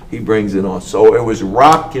stage, he brings it on. So it was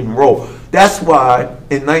rock and roll. That's why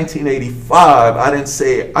in 1985, I didn't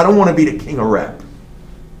say, I don't want to be the king of rap.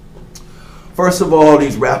 First of all,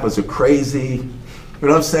 these rappers are crazy. You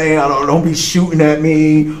know what I'm saying? Don't be shooting at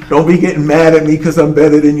me. Don't be getting mad at me because I'm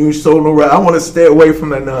better than you. Solo rap. I want to stay away from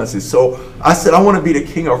that nonsense. So I said I want to be the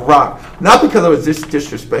king of rock. Not because I was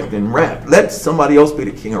disrespecting rap. Let somebody else be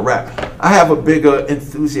the king of rap. I have a bigger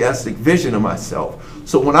enthusiastic vision of myself.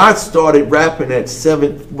 So when I started rapping at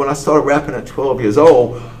 12 years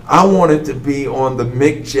old, I wanted to be on the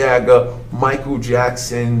Mick Jagger, Michael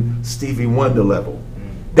Jackson, Stevie Wonder level.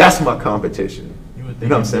 That's my competition. You know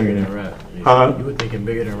what I'm saying? Bigger than rap. Huh? You were thinking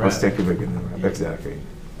bigger than rap. I was thinking bigger than rap, exactly.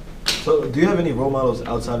 So do you have any role models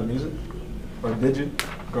outside of music? Or did you?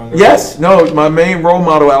 Growing up? Yes, no, my main role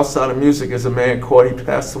model outside of music is a man called, he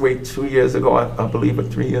passed away 2 years ago, I believe, or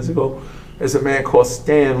 3 years ago. Is a man called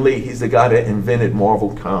Stan Lee. He's the guy that invented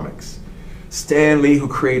Marvel Comics. Stan Lee, who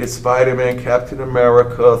created Spider-Man, Captain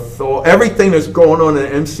America, Thor, everything that's going on in the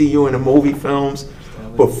MCU and the movie films.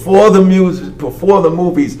 Before the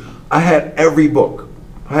movies, I had every book.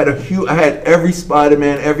 I had every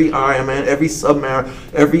Spider-Man, every Iron Man, every Submariner,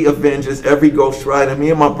 every Avengers, every Ghost Rider. Me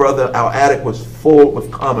and my brother, our attic was full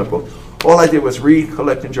with comic books. All I did was read,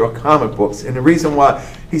 collect, and draw comic books. And the reason why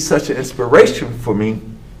he's such an inspiration for me,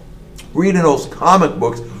 reading those comic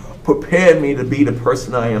books prepared me to be the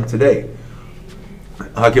person I am today.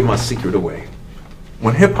 I'll give my secret away.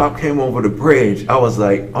 When hip-hop came over the bridge, I was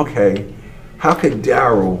like, okay, how could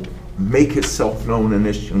Darryl make himself known in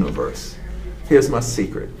this universe? Here's my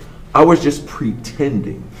secret. I was just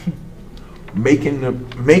pretending,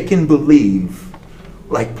 making believe,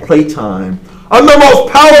 like playtime, I'm the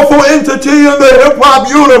most powerful entity in the hip-hop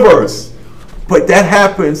universe. But that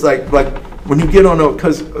happens like when you get on a,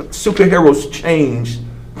 because superheroes change.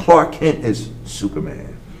 Clark Kent is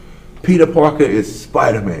Superman. Peter Parker is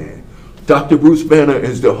Spider-Man. Dr. Bruce Banner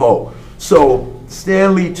is the Hulk. So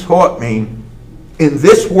Stan Lee taught me, in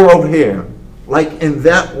this world here, like in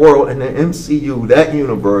that world, in the MCU, that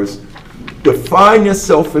universe, define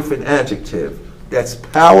yourself with an adjective that's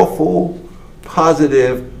powerful,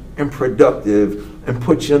 positive, and productive, and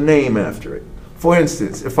put your name after it. For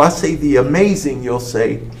instance, if I say the amazing, you'll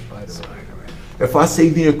say Spider-Man. If I say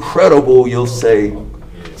the incredible, you'll say.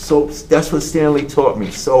 So that's what Stan Lee taught me.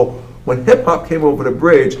 So when hip hop came over the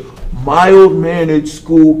bridge, mild-mannered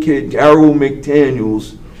school kid Darryl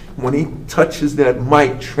McDaniels, when he touches that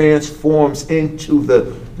mic, transforms into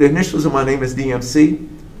the initials of my name is DMC,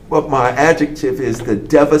 but my adjective is the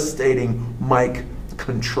devastating mic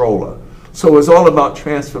controller. So it's all about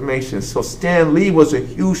transformation. So Stan Lee was a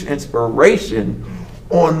huge inspiration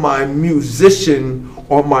on my musician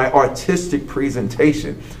or my artistic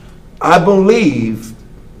presentation. I believe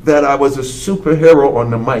that I was a superhero on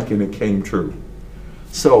the mic, and it came true.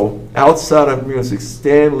 So outside of music,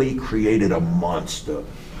 Stan Lee created a monster.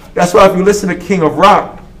 That's why if you listen to King of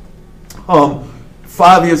Rock,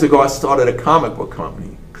 5 years ago I started a comic book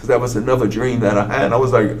company, because that was another dream that I had. I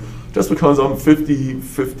was like, just because I'm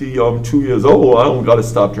 52 years old, I don't got to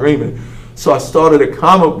stop dreaming. So I started a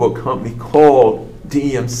comic book company called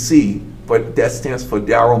DMC, but that stands for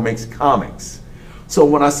Darryl Makes Comics. So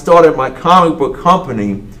when I started my comic book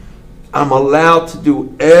company, I'm allowed to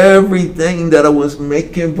do everything that I was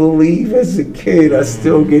making believe as a kid. I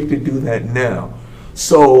still get to do that now.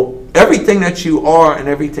 So everything that you are and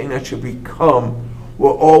everything that you become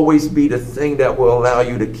will always be the thing that will allow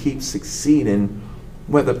you to keep succeeding,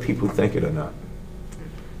 whether people think it or not.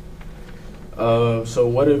 So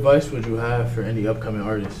what advice would you have for any upcoming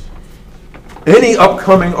artists? Any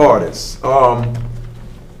upcoming artists? I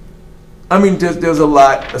mean, there's a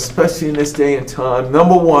lot, especially in this day and time.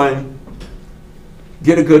 Number one,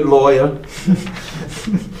 get a good lawyer.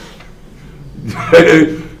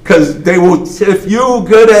 Because they will, if you're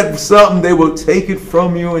good at something, they will take it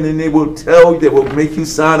from you, and then they will tell you, they will make you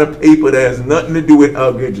sign a paper that has nothing to do with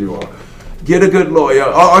how good you are. Get a good lawyer,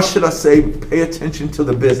 or should I say, pay attention to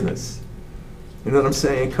the business. You know what I'm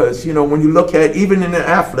saying? Because, you know, when you look at, even in the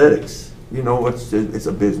athletics, you know, it's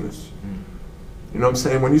a business. You know what I'm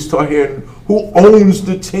saying? When you start hearing who owns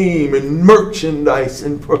the team and merchandise,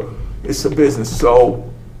 and it's a business.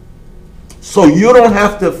 So you don't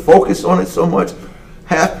have to focus on it so much.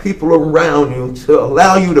 Have people around you to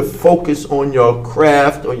allow you to focus on your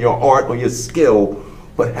craft or your art or your skill,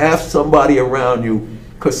 but have somebody around you,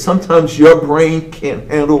 because sometimes your brain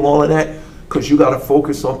can't handle all of that, because you got to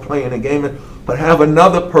focus on playing the game. But have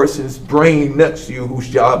another person's brain next to you whose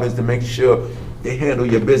job is to make sure they handle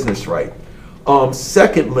your business right.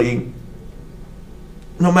 Secondly,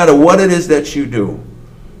 no matter what it is that you do,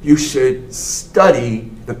 you should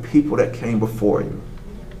study the people that came before you.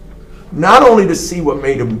 Not only to see what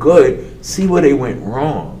made them good, see where they went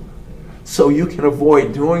wrong. So you can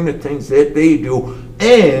avoid doing the things that they do,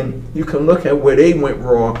 and you can look at where they went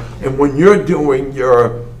wrong. And when you're doing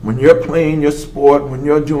when you're playing your sport, when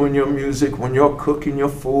you're doing your music, when you're cooking your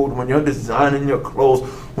food, when you're designing your clothes,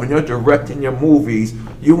 when you're directing your movies,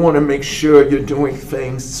 you want to make sure you're doing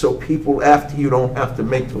things so people after you don't have to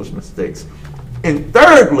make those mistakes. And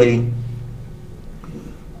thirdly,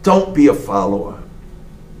 don't be a follower.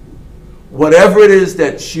 Whatever it is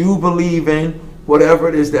that you believe in, whatever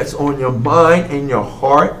it is that's on your mind and your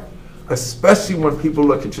heart, especially when people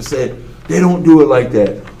look at you and say, they don't do it like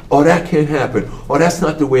that, or that can't happen, or that's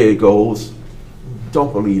not the way it goes.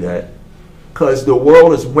 Don't believe that. Because the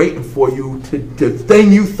world is waiting for you to, the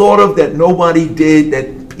thing you thought of that nobody did,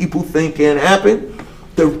 that people think can happen,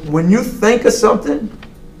 when you think of something,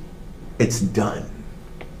 it's done.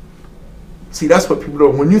 See, that's what people do.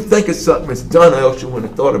 When you think of something, it's done, or else you wouldn't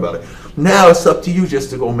have thought about it. Now it's up to you just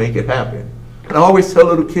to go make it happen. And I always tell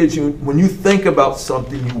little kids, when you think about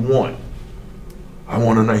something you want, I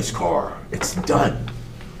want a nice car, it's done.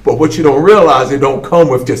 But what you don't realize, it don't come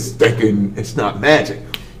with just thinking. It's not magic.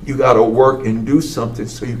 You got to work and do something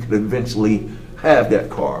so you can eventually have that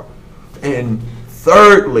car. And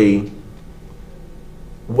thirdly,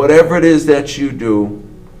 whatever it is that you do,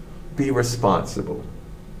 be responsible.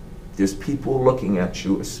 There's people looking at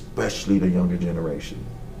you, especially the younger generation.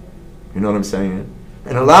 You know what I'm saying?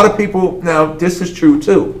 And a lot of people, now this is true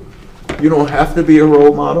too. You don't have to be a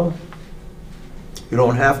role model. You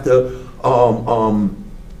don't have to,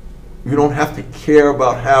 you don't have to care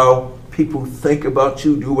about how people think about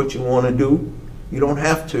you, do what you want to do. You don't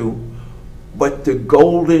have to. But the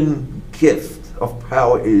golden gift of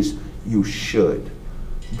power is you should.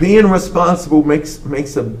 being responsible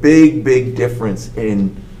makes a big difference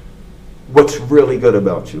in what's really good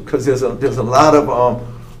about you. Because there's a lot of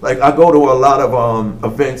like I go to a lot of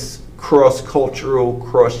events, cross-cultural,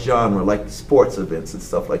 cross-genre, like sports events and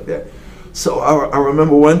stuff like that. So I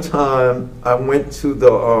remember one time I went to the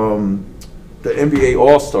NBA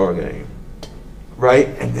All-Star game, right?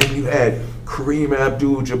 And then you had Kareem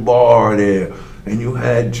Abdul-Jabbar there, and you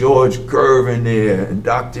had George Gervin there, and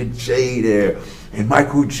Dr. J there, and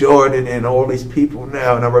Michael Jordan, and all these people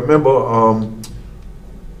now. And I remember,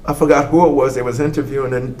 I forgot who it was. They was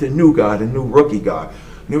interviewing the new guy, the new rookie guy.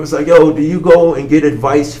 And he was like, yo, do you go and get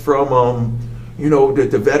advice from, you know,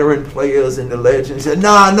 the veteran players and the legends? He said,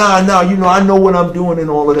 nah, you know, I know what I'm doing and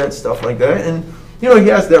all of that stuff like that. And, you know, he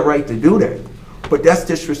has that right to do that. But that's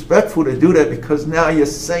disrespectful to do that, because now you're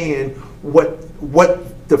saying what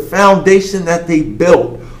the foundation that they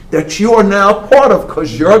built, that you are now part of,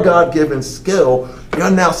 because your God-given skill,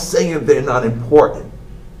 you're now saying they're not important.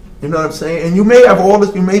 You know what I'm saying? And you may have all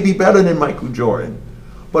this, you may be better than Michael Jordan.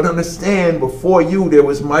 But understand, before you, there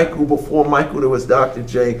was Michael. Before Michael, there was Dr.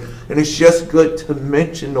 J. And it's just good to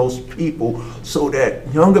mention those people so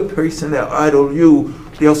that younger person that idol you,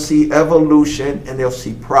 they'll see evolution and they'll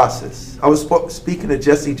see process. I was speaking to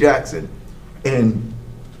Jesse Jackson, and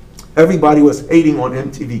everybody was hating on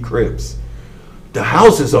MTV Cribs. The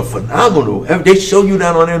houses are phenomenal. They show you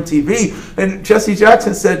that on MTV. And Jesse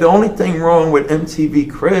Jackson said the only thing wrong with MTV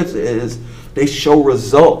Cribs is they show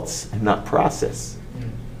results and not process.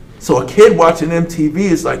 So a kid watching MTV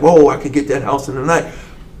is like, whoa, I could get that house in the night.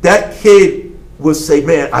 That kid will say,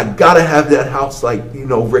 man, I gotta have that house like, you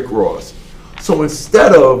know, Rick Ross. So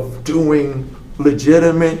instead of doing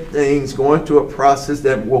legitimate things, going through a process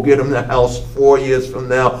that will get them the house 4 years from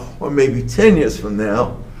now, or maybe 10 years from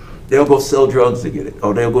now, they'll go sell drugs to get it,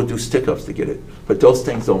 or they'll go do stick-ups to get it. But those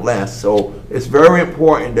things don't last. So it's very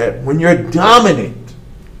important that when you're dominant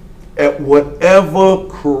at whatever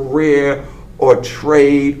career or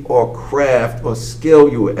trade or craft or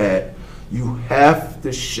skill you're at, you have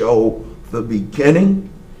to show the beginning,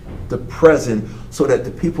 the present, so that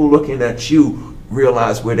the people looking at you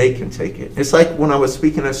realize where they can take it. It's like when I was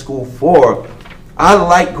speaking at School 4, I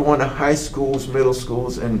like going to high schools, middle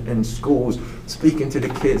schools, and schools, speaking to the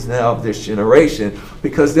kids now of this generation,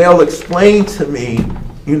 because they'll explain to me,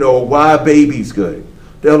 you know, why Baby's good.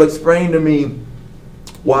 They'll explain to me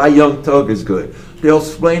why Young Thug is good. They'll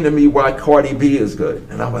explain to me why Cardi B is good.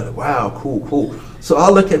 And I'm like, wow, cool. So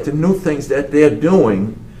I'll look at the new things that they're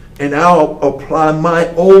doing, and I'll apply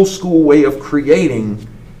my old school way of creating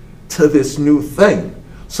to this new thing.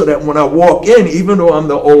 So that when I walk in, even though I'm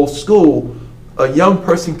the old school, a young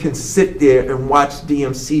person can sit there and watch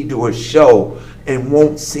DMC do a show and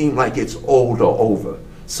won't seem like it's old or over.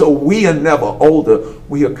 So we are never older.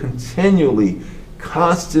 We are continually,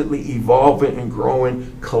 constantly evolving and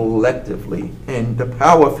growing collectively. And the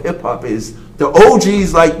power of hip hop is the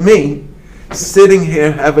OGs like me sitting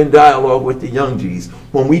here having dialogue with the young G's.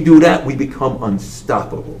 When we do that, we become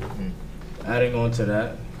unstoppable. Adding on to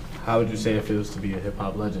that, how would you say it feels to be a hip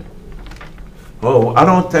hop legend? Oh, I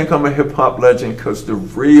don't think I'm a hip hop legend, because the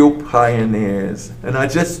real pioneers, and I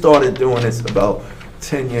just started doing this about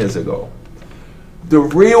 10 years ago, the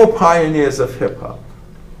real pioneers of hip hop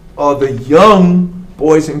are the young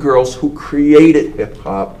boys and girls who created hip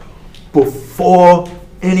hop before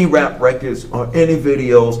any rap records or any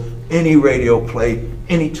videos, any radio play,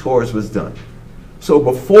 any tours was done. So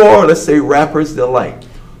before, let's say, Rappers Delight,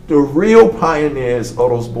 the real pioneers are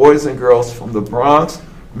those boys and girls from the Bronx,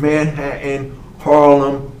 Manhattan,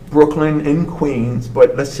 Harlem, Brooklyn, and Queens,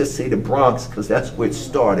 but let's just say the Bronx, because that's where it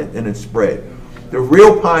started and it spread. The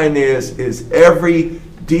real pioneers is every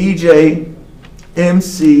DJ,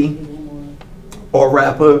 MC, or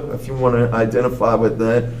rapper, if you want to identify with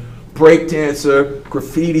that, breakdancer,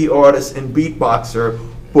 graffiti artist, and beatboxer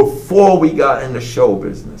before we got into show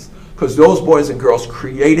business. Because those boys and girls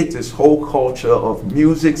created this whole culture of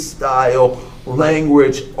music, style,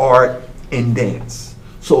 language, art, and dance.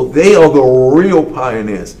 So they are the real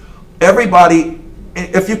pioneers. Everybody,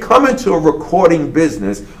 if you come into a recording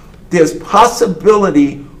business, there's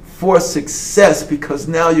possibility for success, because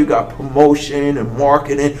now you got promotion and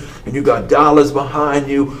marketing, and you got dollars behind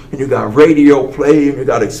you, and you got radio play, and you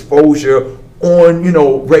got exposure on, you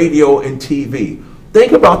know, radio and TV.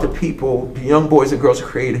 Think about the people, the young boys and girls who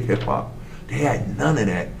created hip hop. They had none of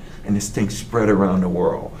that, and this thing spread around the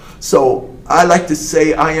world. So I like to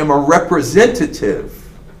say I am a representative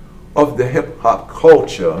of the hip hop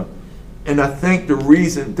culture, and I think the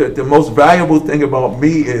reason that the most valuable thing about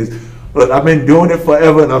me is, look, I've been doing it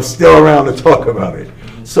forever and I'm still around to talk about it.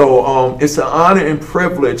 So it's an honor and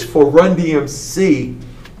privilege for Run DMC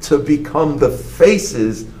to become the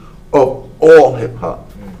faces of all hip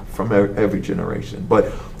hop from every generation.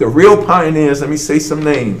 But the real pioneers, let me say some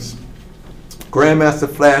names. Grandmaster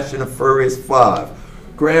Flash and the Furious Five,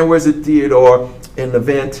 Grand Wizard Theodore and the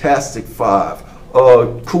Fantastic Five,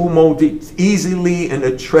 Kool Moe Dee, Easy Lee and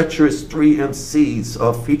the Treacherous 3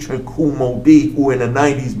 MCs, featuring Kool Moe Dee, who in the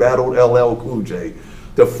 90s battled LL Cool J,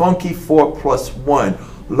 the Funky 4+1,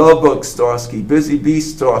 Lovebug Starsky, Busy Bee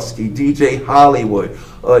Starsky, DJ Hollywood,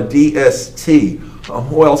 DST,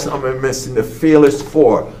 who else am I missing? The Fearless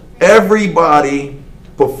Four. Everybody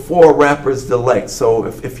before Rappers Delight. So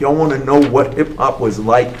if y'all want to know what hip hop was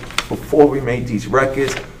like before we made these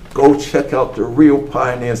records, go check out the real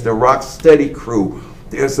pioneers, the Rocksteady crew.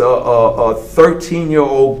 There's a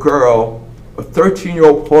 13-year-old girl, a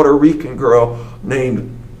 13-year-old Puerto Rican girl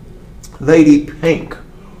named Lady Pink,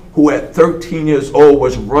 who at 13 years old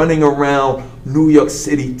was running around New York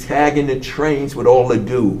City tagging the trains with all the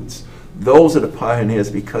dudes. Those are the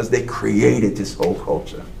pioneers because they created this whole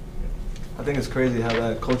culture. I think it's crazy how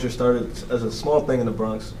that culture started as a small thing in the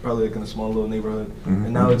Bronx, probably like in a small little neighborhood,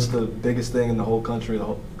 and now it's the biggest thing in the whole country,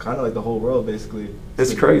 kind of like the whole world, basically.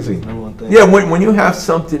 It's crazy. Number one thing. Yeah, when you have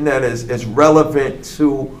something that is relevant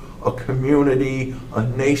to a community, a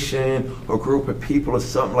nation, a group of people, or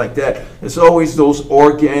something like that, it's always those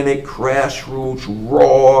organic, grassroots,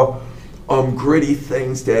 raw, gritty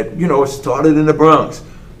things that, you know, it started in the Bronx,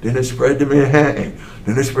 then it spread to Manhattan,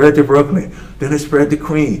 then it spread to Brooklyn, then it spread to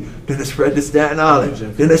Queens, then it spread to Staten Island,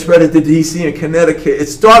 then it spread to DC and Connecticut. It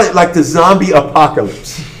started like the zombie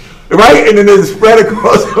apocalypse, right? And then it spread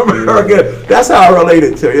across America. That's how I relate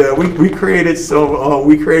it to. Yeah, we created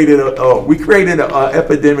an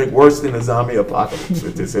epidemic worse than the zombie apocalypse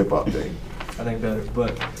with this hip hop thing. I think better,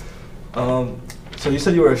 but so you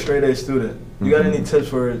said you were a straight A student. You got any tips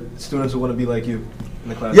for students who want to be like you in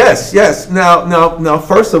the class? Yes. Now,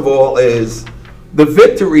 first of all, is the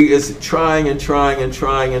victory is trying and trying and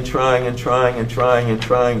trying and trying and trying and trying and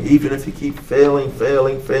trying, even if you keep failing.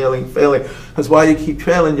 That's why you keep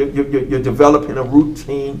failing. You're developing a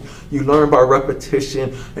routine. You learn by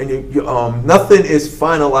repetition, and nothing is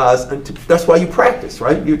finalized until. That's why you practice,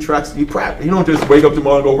 right? You practice. You don't just wake up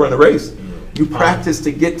tomorrow and go run a race. You practice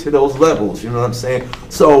to get to those levels. You know what I'm saying?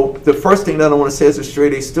 So the first thing that I want to say as a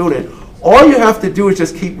straight A student, all you have to do is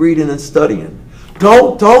just keep reading and studying.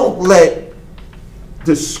 Don't let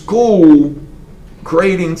the school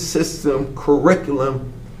grading system,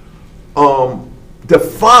 curriculum,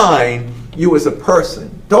 define you as a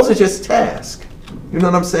person. Those are just tasks. You know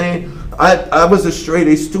what I'm saying? I was a straight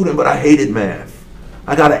A student, but I hated math.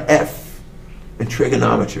 I got an F in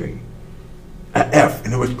trigonometry. An F,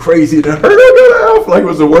 and it was crazy. And I heard I got an F, like it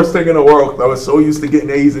was the worst thing in the world. I was so used to getting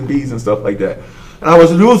A's and B's and stuff like that. And I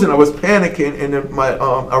was losing, I was panicking, and then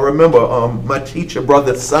I remember my teacher,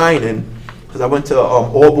 Brother Simon, because I went to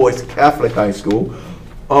all boys Catholic high school.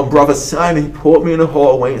 Brother Simon pulled me in the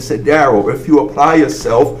hallway and said, "Darryl, if you apply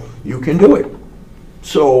yourself, you can do it."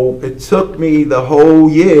 So it took me the whole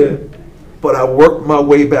year, but I worked my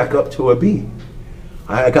way back up to a B.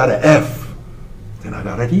 I got an F, then I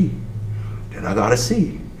got a D, then I got a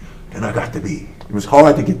C, then I got the B. It was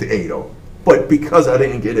hard to get the A though, but because I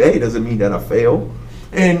didn't get A doesn't mean that I failed.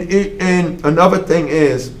 And another thing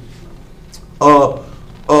is, a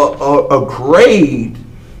grade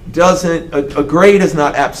is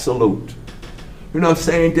not absolute. You know what I'm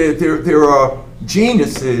saying? There are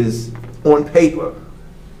geniuses on paper.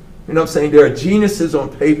 You know what I'm saying? There are geniuses on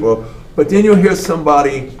paper, but then you'll hear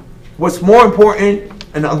somebody, what's more important,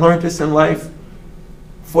 and I learned this in life,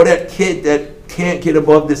 for that kid that can't get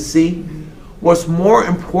above the C, what's more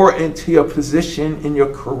important to your position in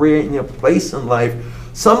your career, in your place in life,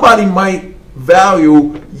 somebody might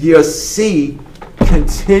value your C,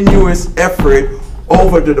 continuous effort,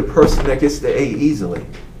 over to the person that gets the A easily.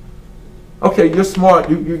 Okay, you're smart,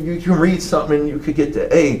 you can read something and you could get the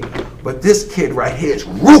A, but this kid right here is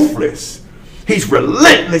ruthless. He's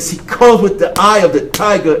relentless. He comes with the eye of the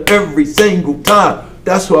tiger every single time.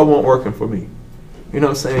 That's who I want working for me. You know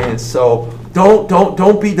what I'm saying? So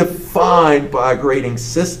don't be defined by a grading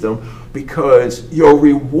system, because your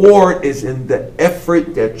reward is in the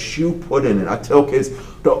effort that you put in it. I tell kids,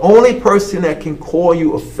 the only person that can call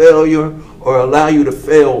you a failure or allow you to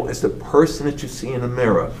fail is the person that you see in the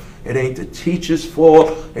mirror. It ain't the teacher's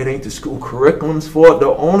fault. It ain't the school curriculum's fault. The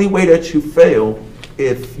only way that you fail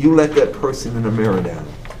if you let that person in the mirror down.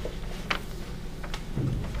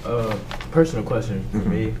 Personal question for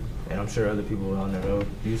me, and I'm sure other people on there know,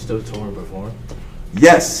 do you still tour and perform?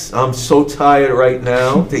 Yes, I'm so tired right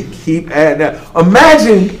now. They keep adding that.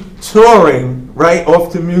 Imagine touring right,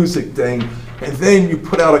 off the music thing, and then you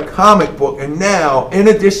put out a comic book, and now, in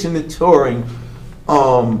addition to touring,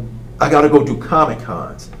 I got to go do Comic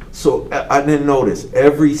Cons. So I didn't notice,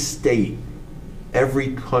 every state,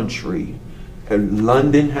 every country, and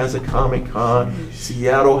London has a Comic Con,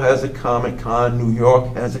 Seattle has a Comic Con, New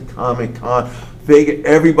York has a Comic Con, Vegas,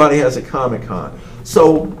 everybody has a Comic Con.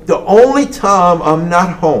 So the only time I'm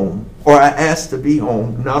not home, or I ask to be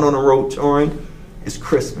home, not on the road touring, is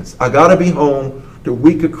Christmas. I gotta be home the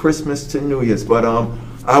week of Christmas to New Year's, but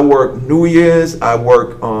I work New Year's, I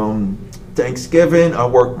work Thanksgiving, I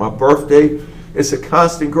work my birthday. It's a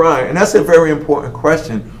constant grind, and that's a very important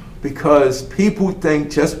question, because people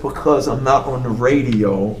think just because I'm not on the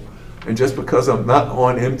radio and just because I'm not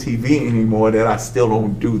on MTV anymore that I still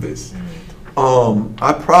don't do this.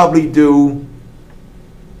 I probably do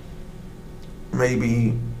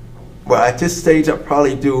maybe, well, at this stage I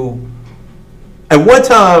probably do, at one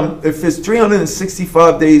time, if it's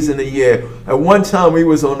 365 days in a year, at one time we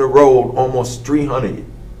was on the road almost 300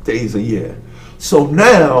 days a year. So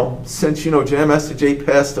now, since, you know, Jam Master Jay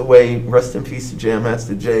passed away, rest in peace to Jam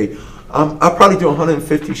Master Jay, I probably do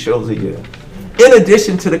 150 shows a year, in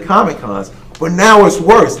addition to the Comic Cons. But now it's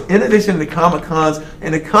worse. In addition to the Comic Cons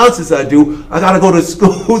and the concerts I do, I gotta go to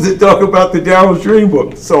schools and talk about the Darryl's Dream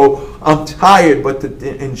Book. So I'm tired, but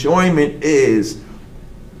the enjoyment is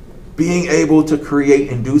being able to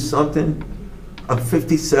create and do something. I'm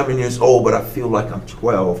 57 years old, but I feel like I'm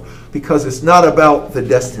 12, because it's not about the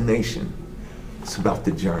destination. It's about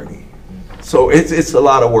the journey. So it's a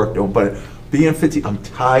lot of work though, but being 50, I'm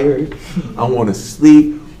tired, I wanna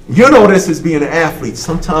sleep. You know this as being an athlete.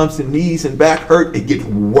 Sometimes the knees and back hurt, it gets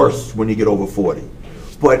worse when you get over 40.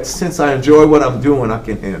 But since I enjoy what I'm doing, I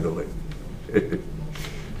can handle it.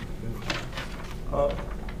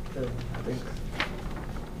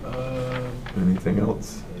 Anything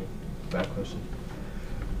else? Back question.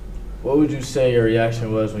 What would you say your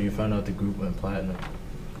reaction was when you found out the group went platinum?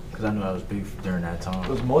 Because I know I was big during that time. It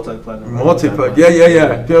was multi-platinum. Multi-platinum,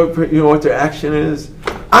 yeah. You know what their action is?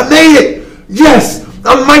 I made it! Yes!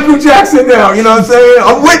 I'm Michael Jackson now, you know what I'm saying?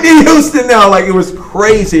 I'm Whitney Houston now. Like, it was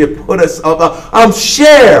crazy. It put us up. I'm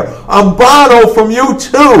Cher. I'm Bono from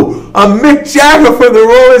U2. I'm Mick Jagger from the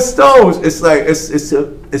Rolling Stones. It's like,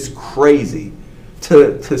 it's crazy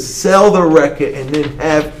to sell the record and then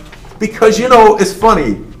have, because, you know, it's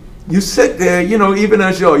funny. You sit there, you know, even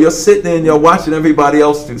as you're sitting there and you're watching everybody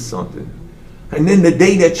else do something. And then the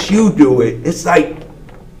day that you do it, it's like,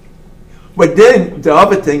 but then the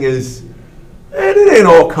other thing is, and it ain't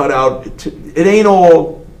all cut out. It ain't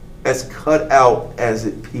all as cut out as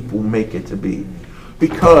people make it to be.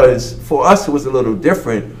 Because for us, it was a little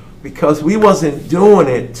different, because we wasn't doing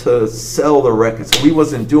it to sell the records. We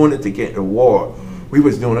wasn't doing it to get an award. We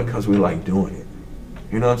was doing it because we like doing it.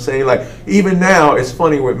 You know what I'm saying? Like, even now, it's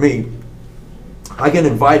funny with me, I get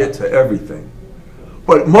invited to everything.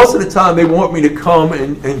 But most of the time, they want me to come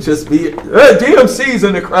and just be, hey, DMC's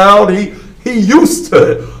in the crowd. He used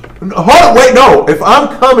to. Wait, no. If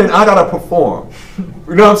I'm coming, I gotta perform.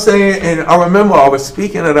 You know what I'm saying? And I remember I was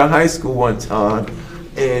speaking at a high school one time,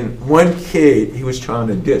 and one kid, he was trying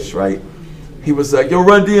to dish, right? He was like, yo,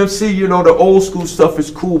 Run DMC, you know, the old school stuff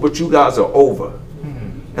is cool, but you guys are over.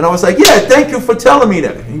 And I was like, yeah, thank you for telling me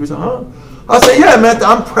that. And he was like, huh? I said, yeah, man,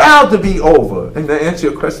 I'm proud to be over. And to answer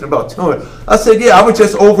your question about touring, I said, yeah, I was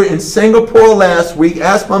just over in Singapore last week.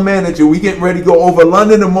 Asked my manager, we getting ready to go over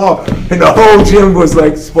London tomorrow. And the whole gym was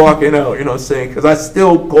like sparking out, you know what I'm saying? Because I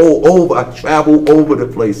still go over, I travel over the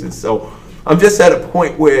places. So I'm just at a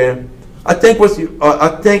point where I think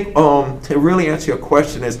to really answer your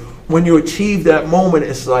question is, when you achieve that moment,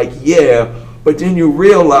 it's like, yeah, but then you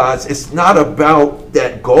realize it's not about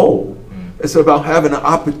that goal. It's about having an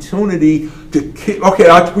opportunity to keep,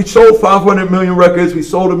 okay, we sold 500 million records, we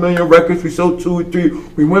sold 1 million records, we sold 2 or 3,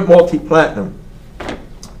 we went multi-platinum.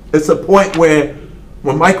 It's a point where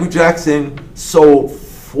when Michael Jackson sold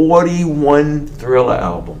 41 Thriller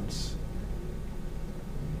albums,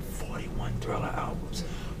 41 Thriller albums,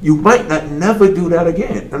 you might not never do that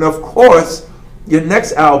again. And of course, your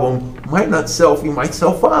next album might not sell, you might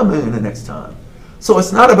sell 5 million the next time. So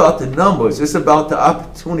it's not about the numbers, it's about the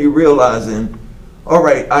opportunity, realizing, all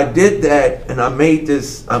right, I did that and I made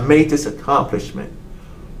this accomplishment.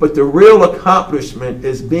 But the real accomplishment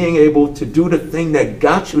is being able to do the thing that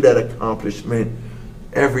got you that accomplishment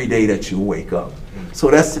every day that you wake up.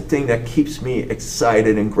 So that's the thing that keeps me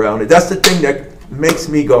excited and grounded. That's the thing that makes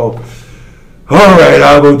me go, all right,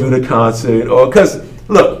 I'll go do the concert. Or, because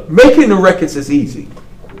look, making the records is easy.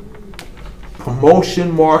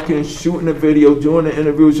 Promotion, marketing, shooting a video, doing the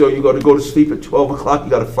interviews, or you got to go to sleep at 12 o'clock, you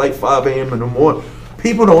got to fight 5 a.m. in the morning.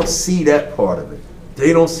 People don't see that part of it.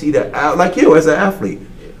 They don't see that, like you as an athlete.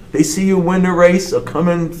 They see you win the race or come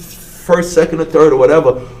in first, second, or third, or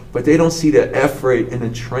whatever, but they don't see the effort and the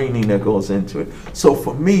training that goes into it. So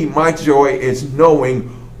for me, my joy is knowing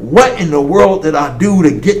what in the world did I do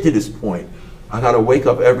to get to this point. I got to wake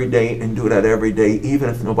up every day and do that every day, even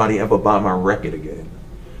if nobody ever buy my record again.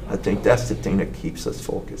 I think that's the thing that keeps us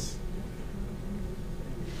focused.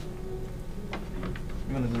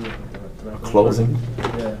 You want to do it? Closing?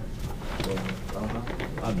 Yeah.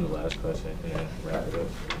 I'll do the last question and then wrap it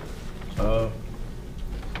up.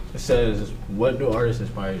 It says, what new artist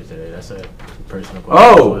inspired you today? That's a personal question.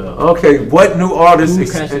 Oh, as well. okay. What new artist? Who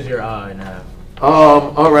catches your eye now?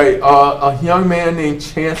 All right. A young man named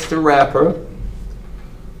Chance the Rapper.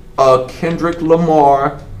 Kendrick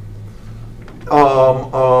Lamar.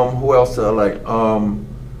 Who else do I like?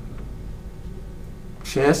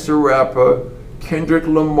 Chance the Rapper, Kendrick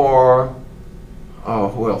Lamar.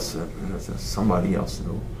 Who else? Somebody else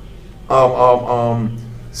new.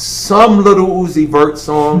 Some Little Uzi Vert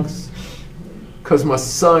songs. Cause my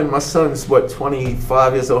son's what,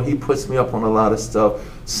 25 years old. He puts me up on a lot of stuff.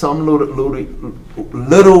 Some little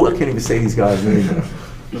I can't even say these guys' names.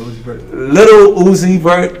 Little Uzi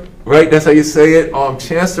Vert, right? That's how you say it.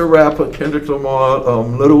 Chance the Rapper, Kendrick Lamar,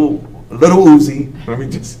 Little Uzi. Let me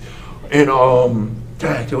just and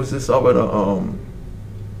there was this other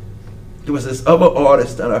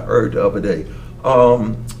artist that I heard the other day.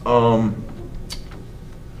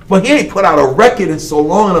 But he ain't put out a record in so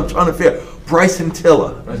long, and I'm trying to figure. Bryson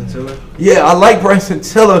Tiller. Bryson Tiller? Yeah, I like Bryson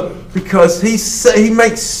Tiller because he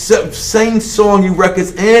makes sing-songy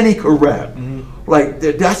records and he can rap. Like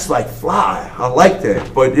that's like fly. I like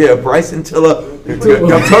that. But yeah, Bryson Tiller. I'm telling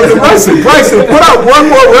you, Bryson, put out one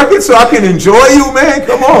more record so I can enjoy you, man.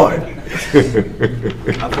 Come on.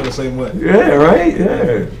 I feel the same way. Yeah, right.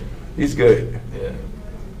 Yeah, he's good. Yeah.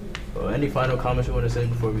 Well, any final comments you want to say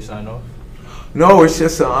before we sign off? No, it's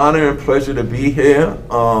just an honor and pleasure to be here.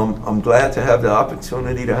 I'm glad to have the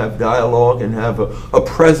opportunity to have dialogue and have a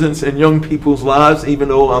presence in young people's lives, even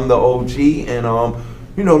though I'm the OG. And,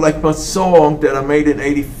 you know, like my song that I made in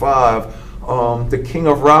 '85, The King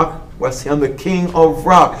of Rock. Well, I say I'm the king of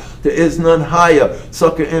rock. There is none higher.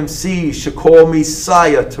 Sucker MCs should call me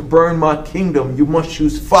sire. To burn my kingdom, you must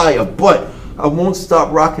use fire. But I won't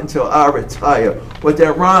stop rocking till I retire. What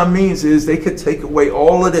that rhyme means is they could take away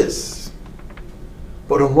all of this.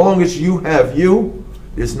 But as long as you have you,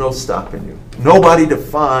 there's no stopping you. Nobody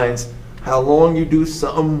defines how long you do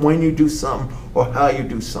something, when you do something, or how you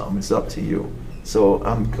do something. It's up to you. So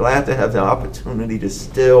I'm glad to have the opportunity to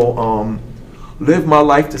still live my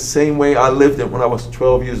life the same way I lived it when I was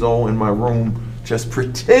 12 years old in my room, just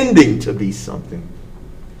pretending to be something.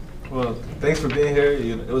 Well, thanks for being here.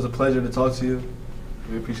 It was a pleasure to talk to you.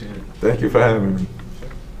 We appreciate it. Thank you for having me.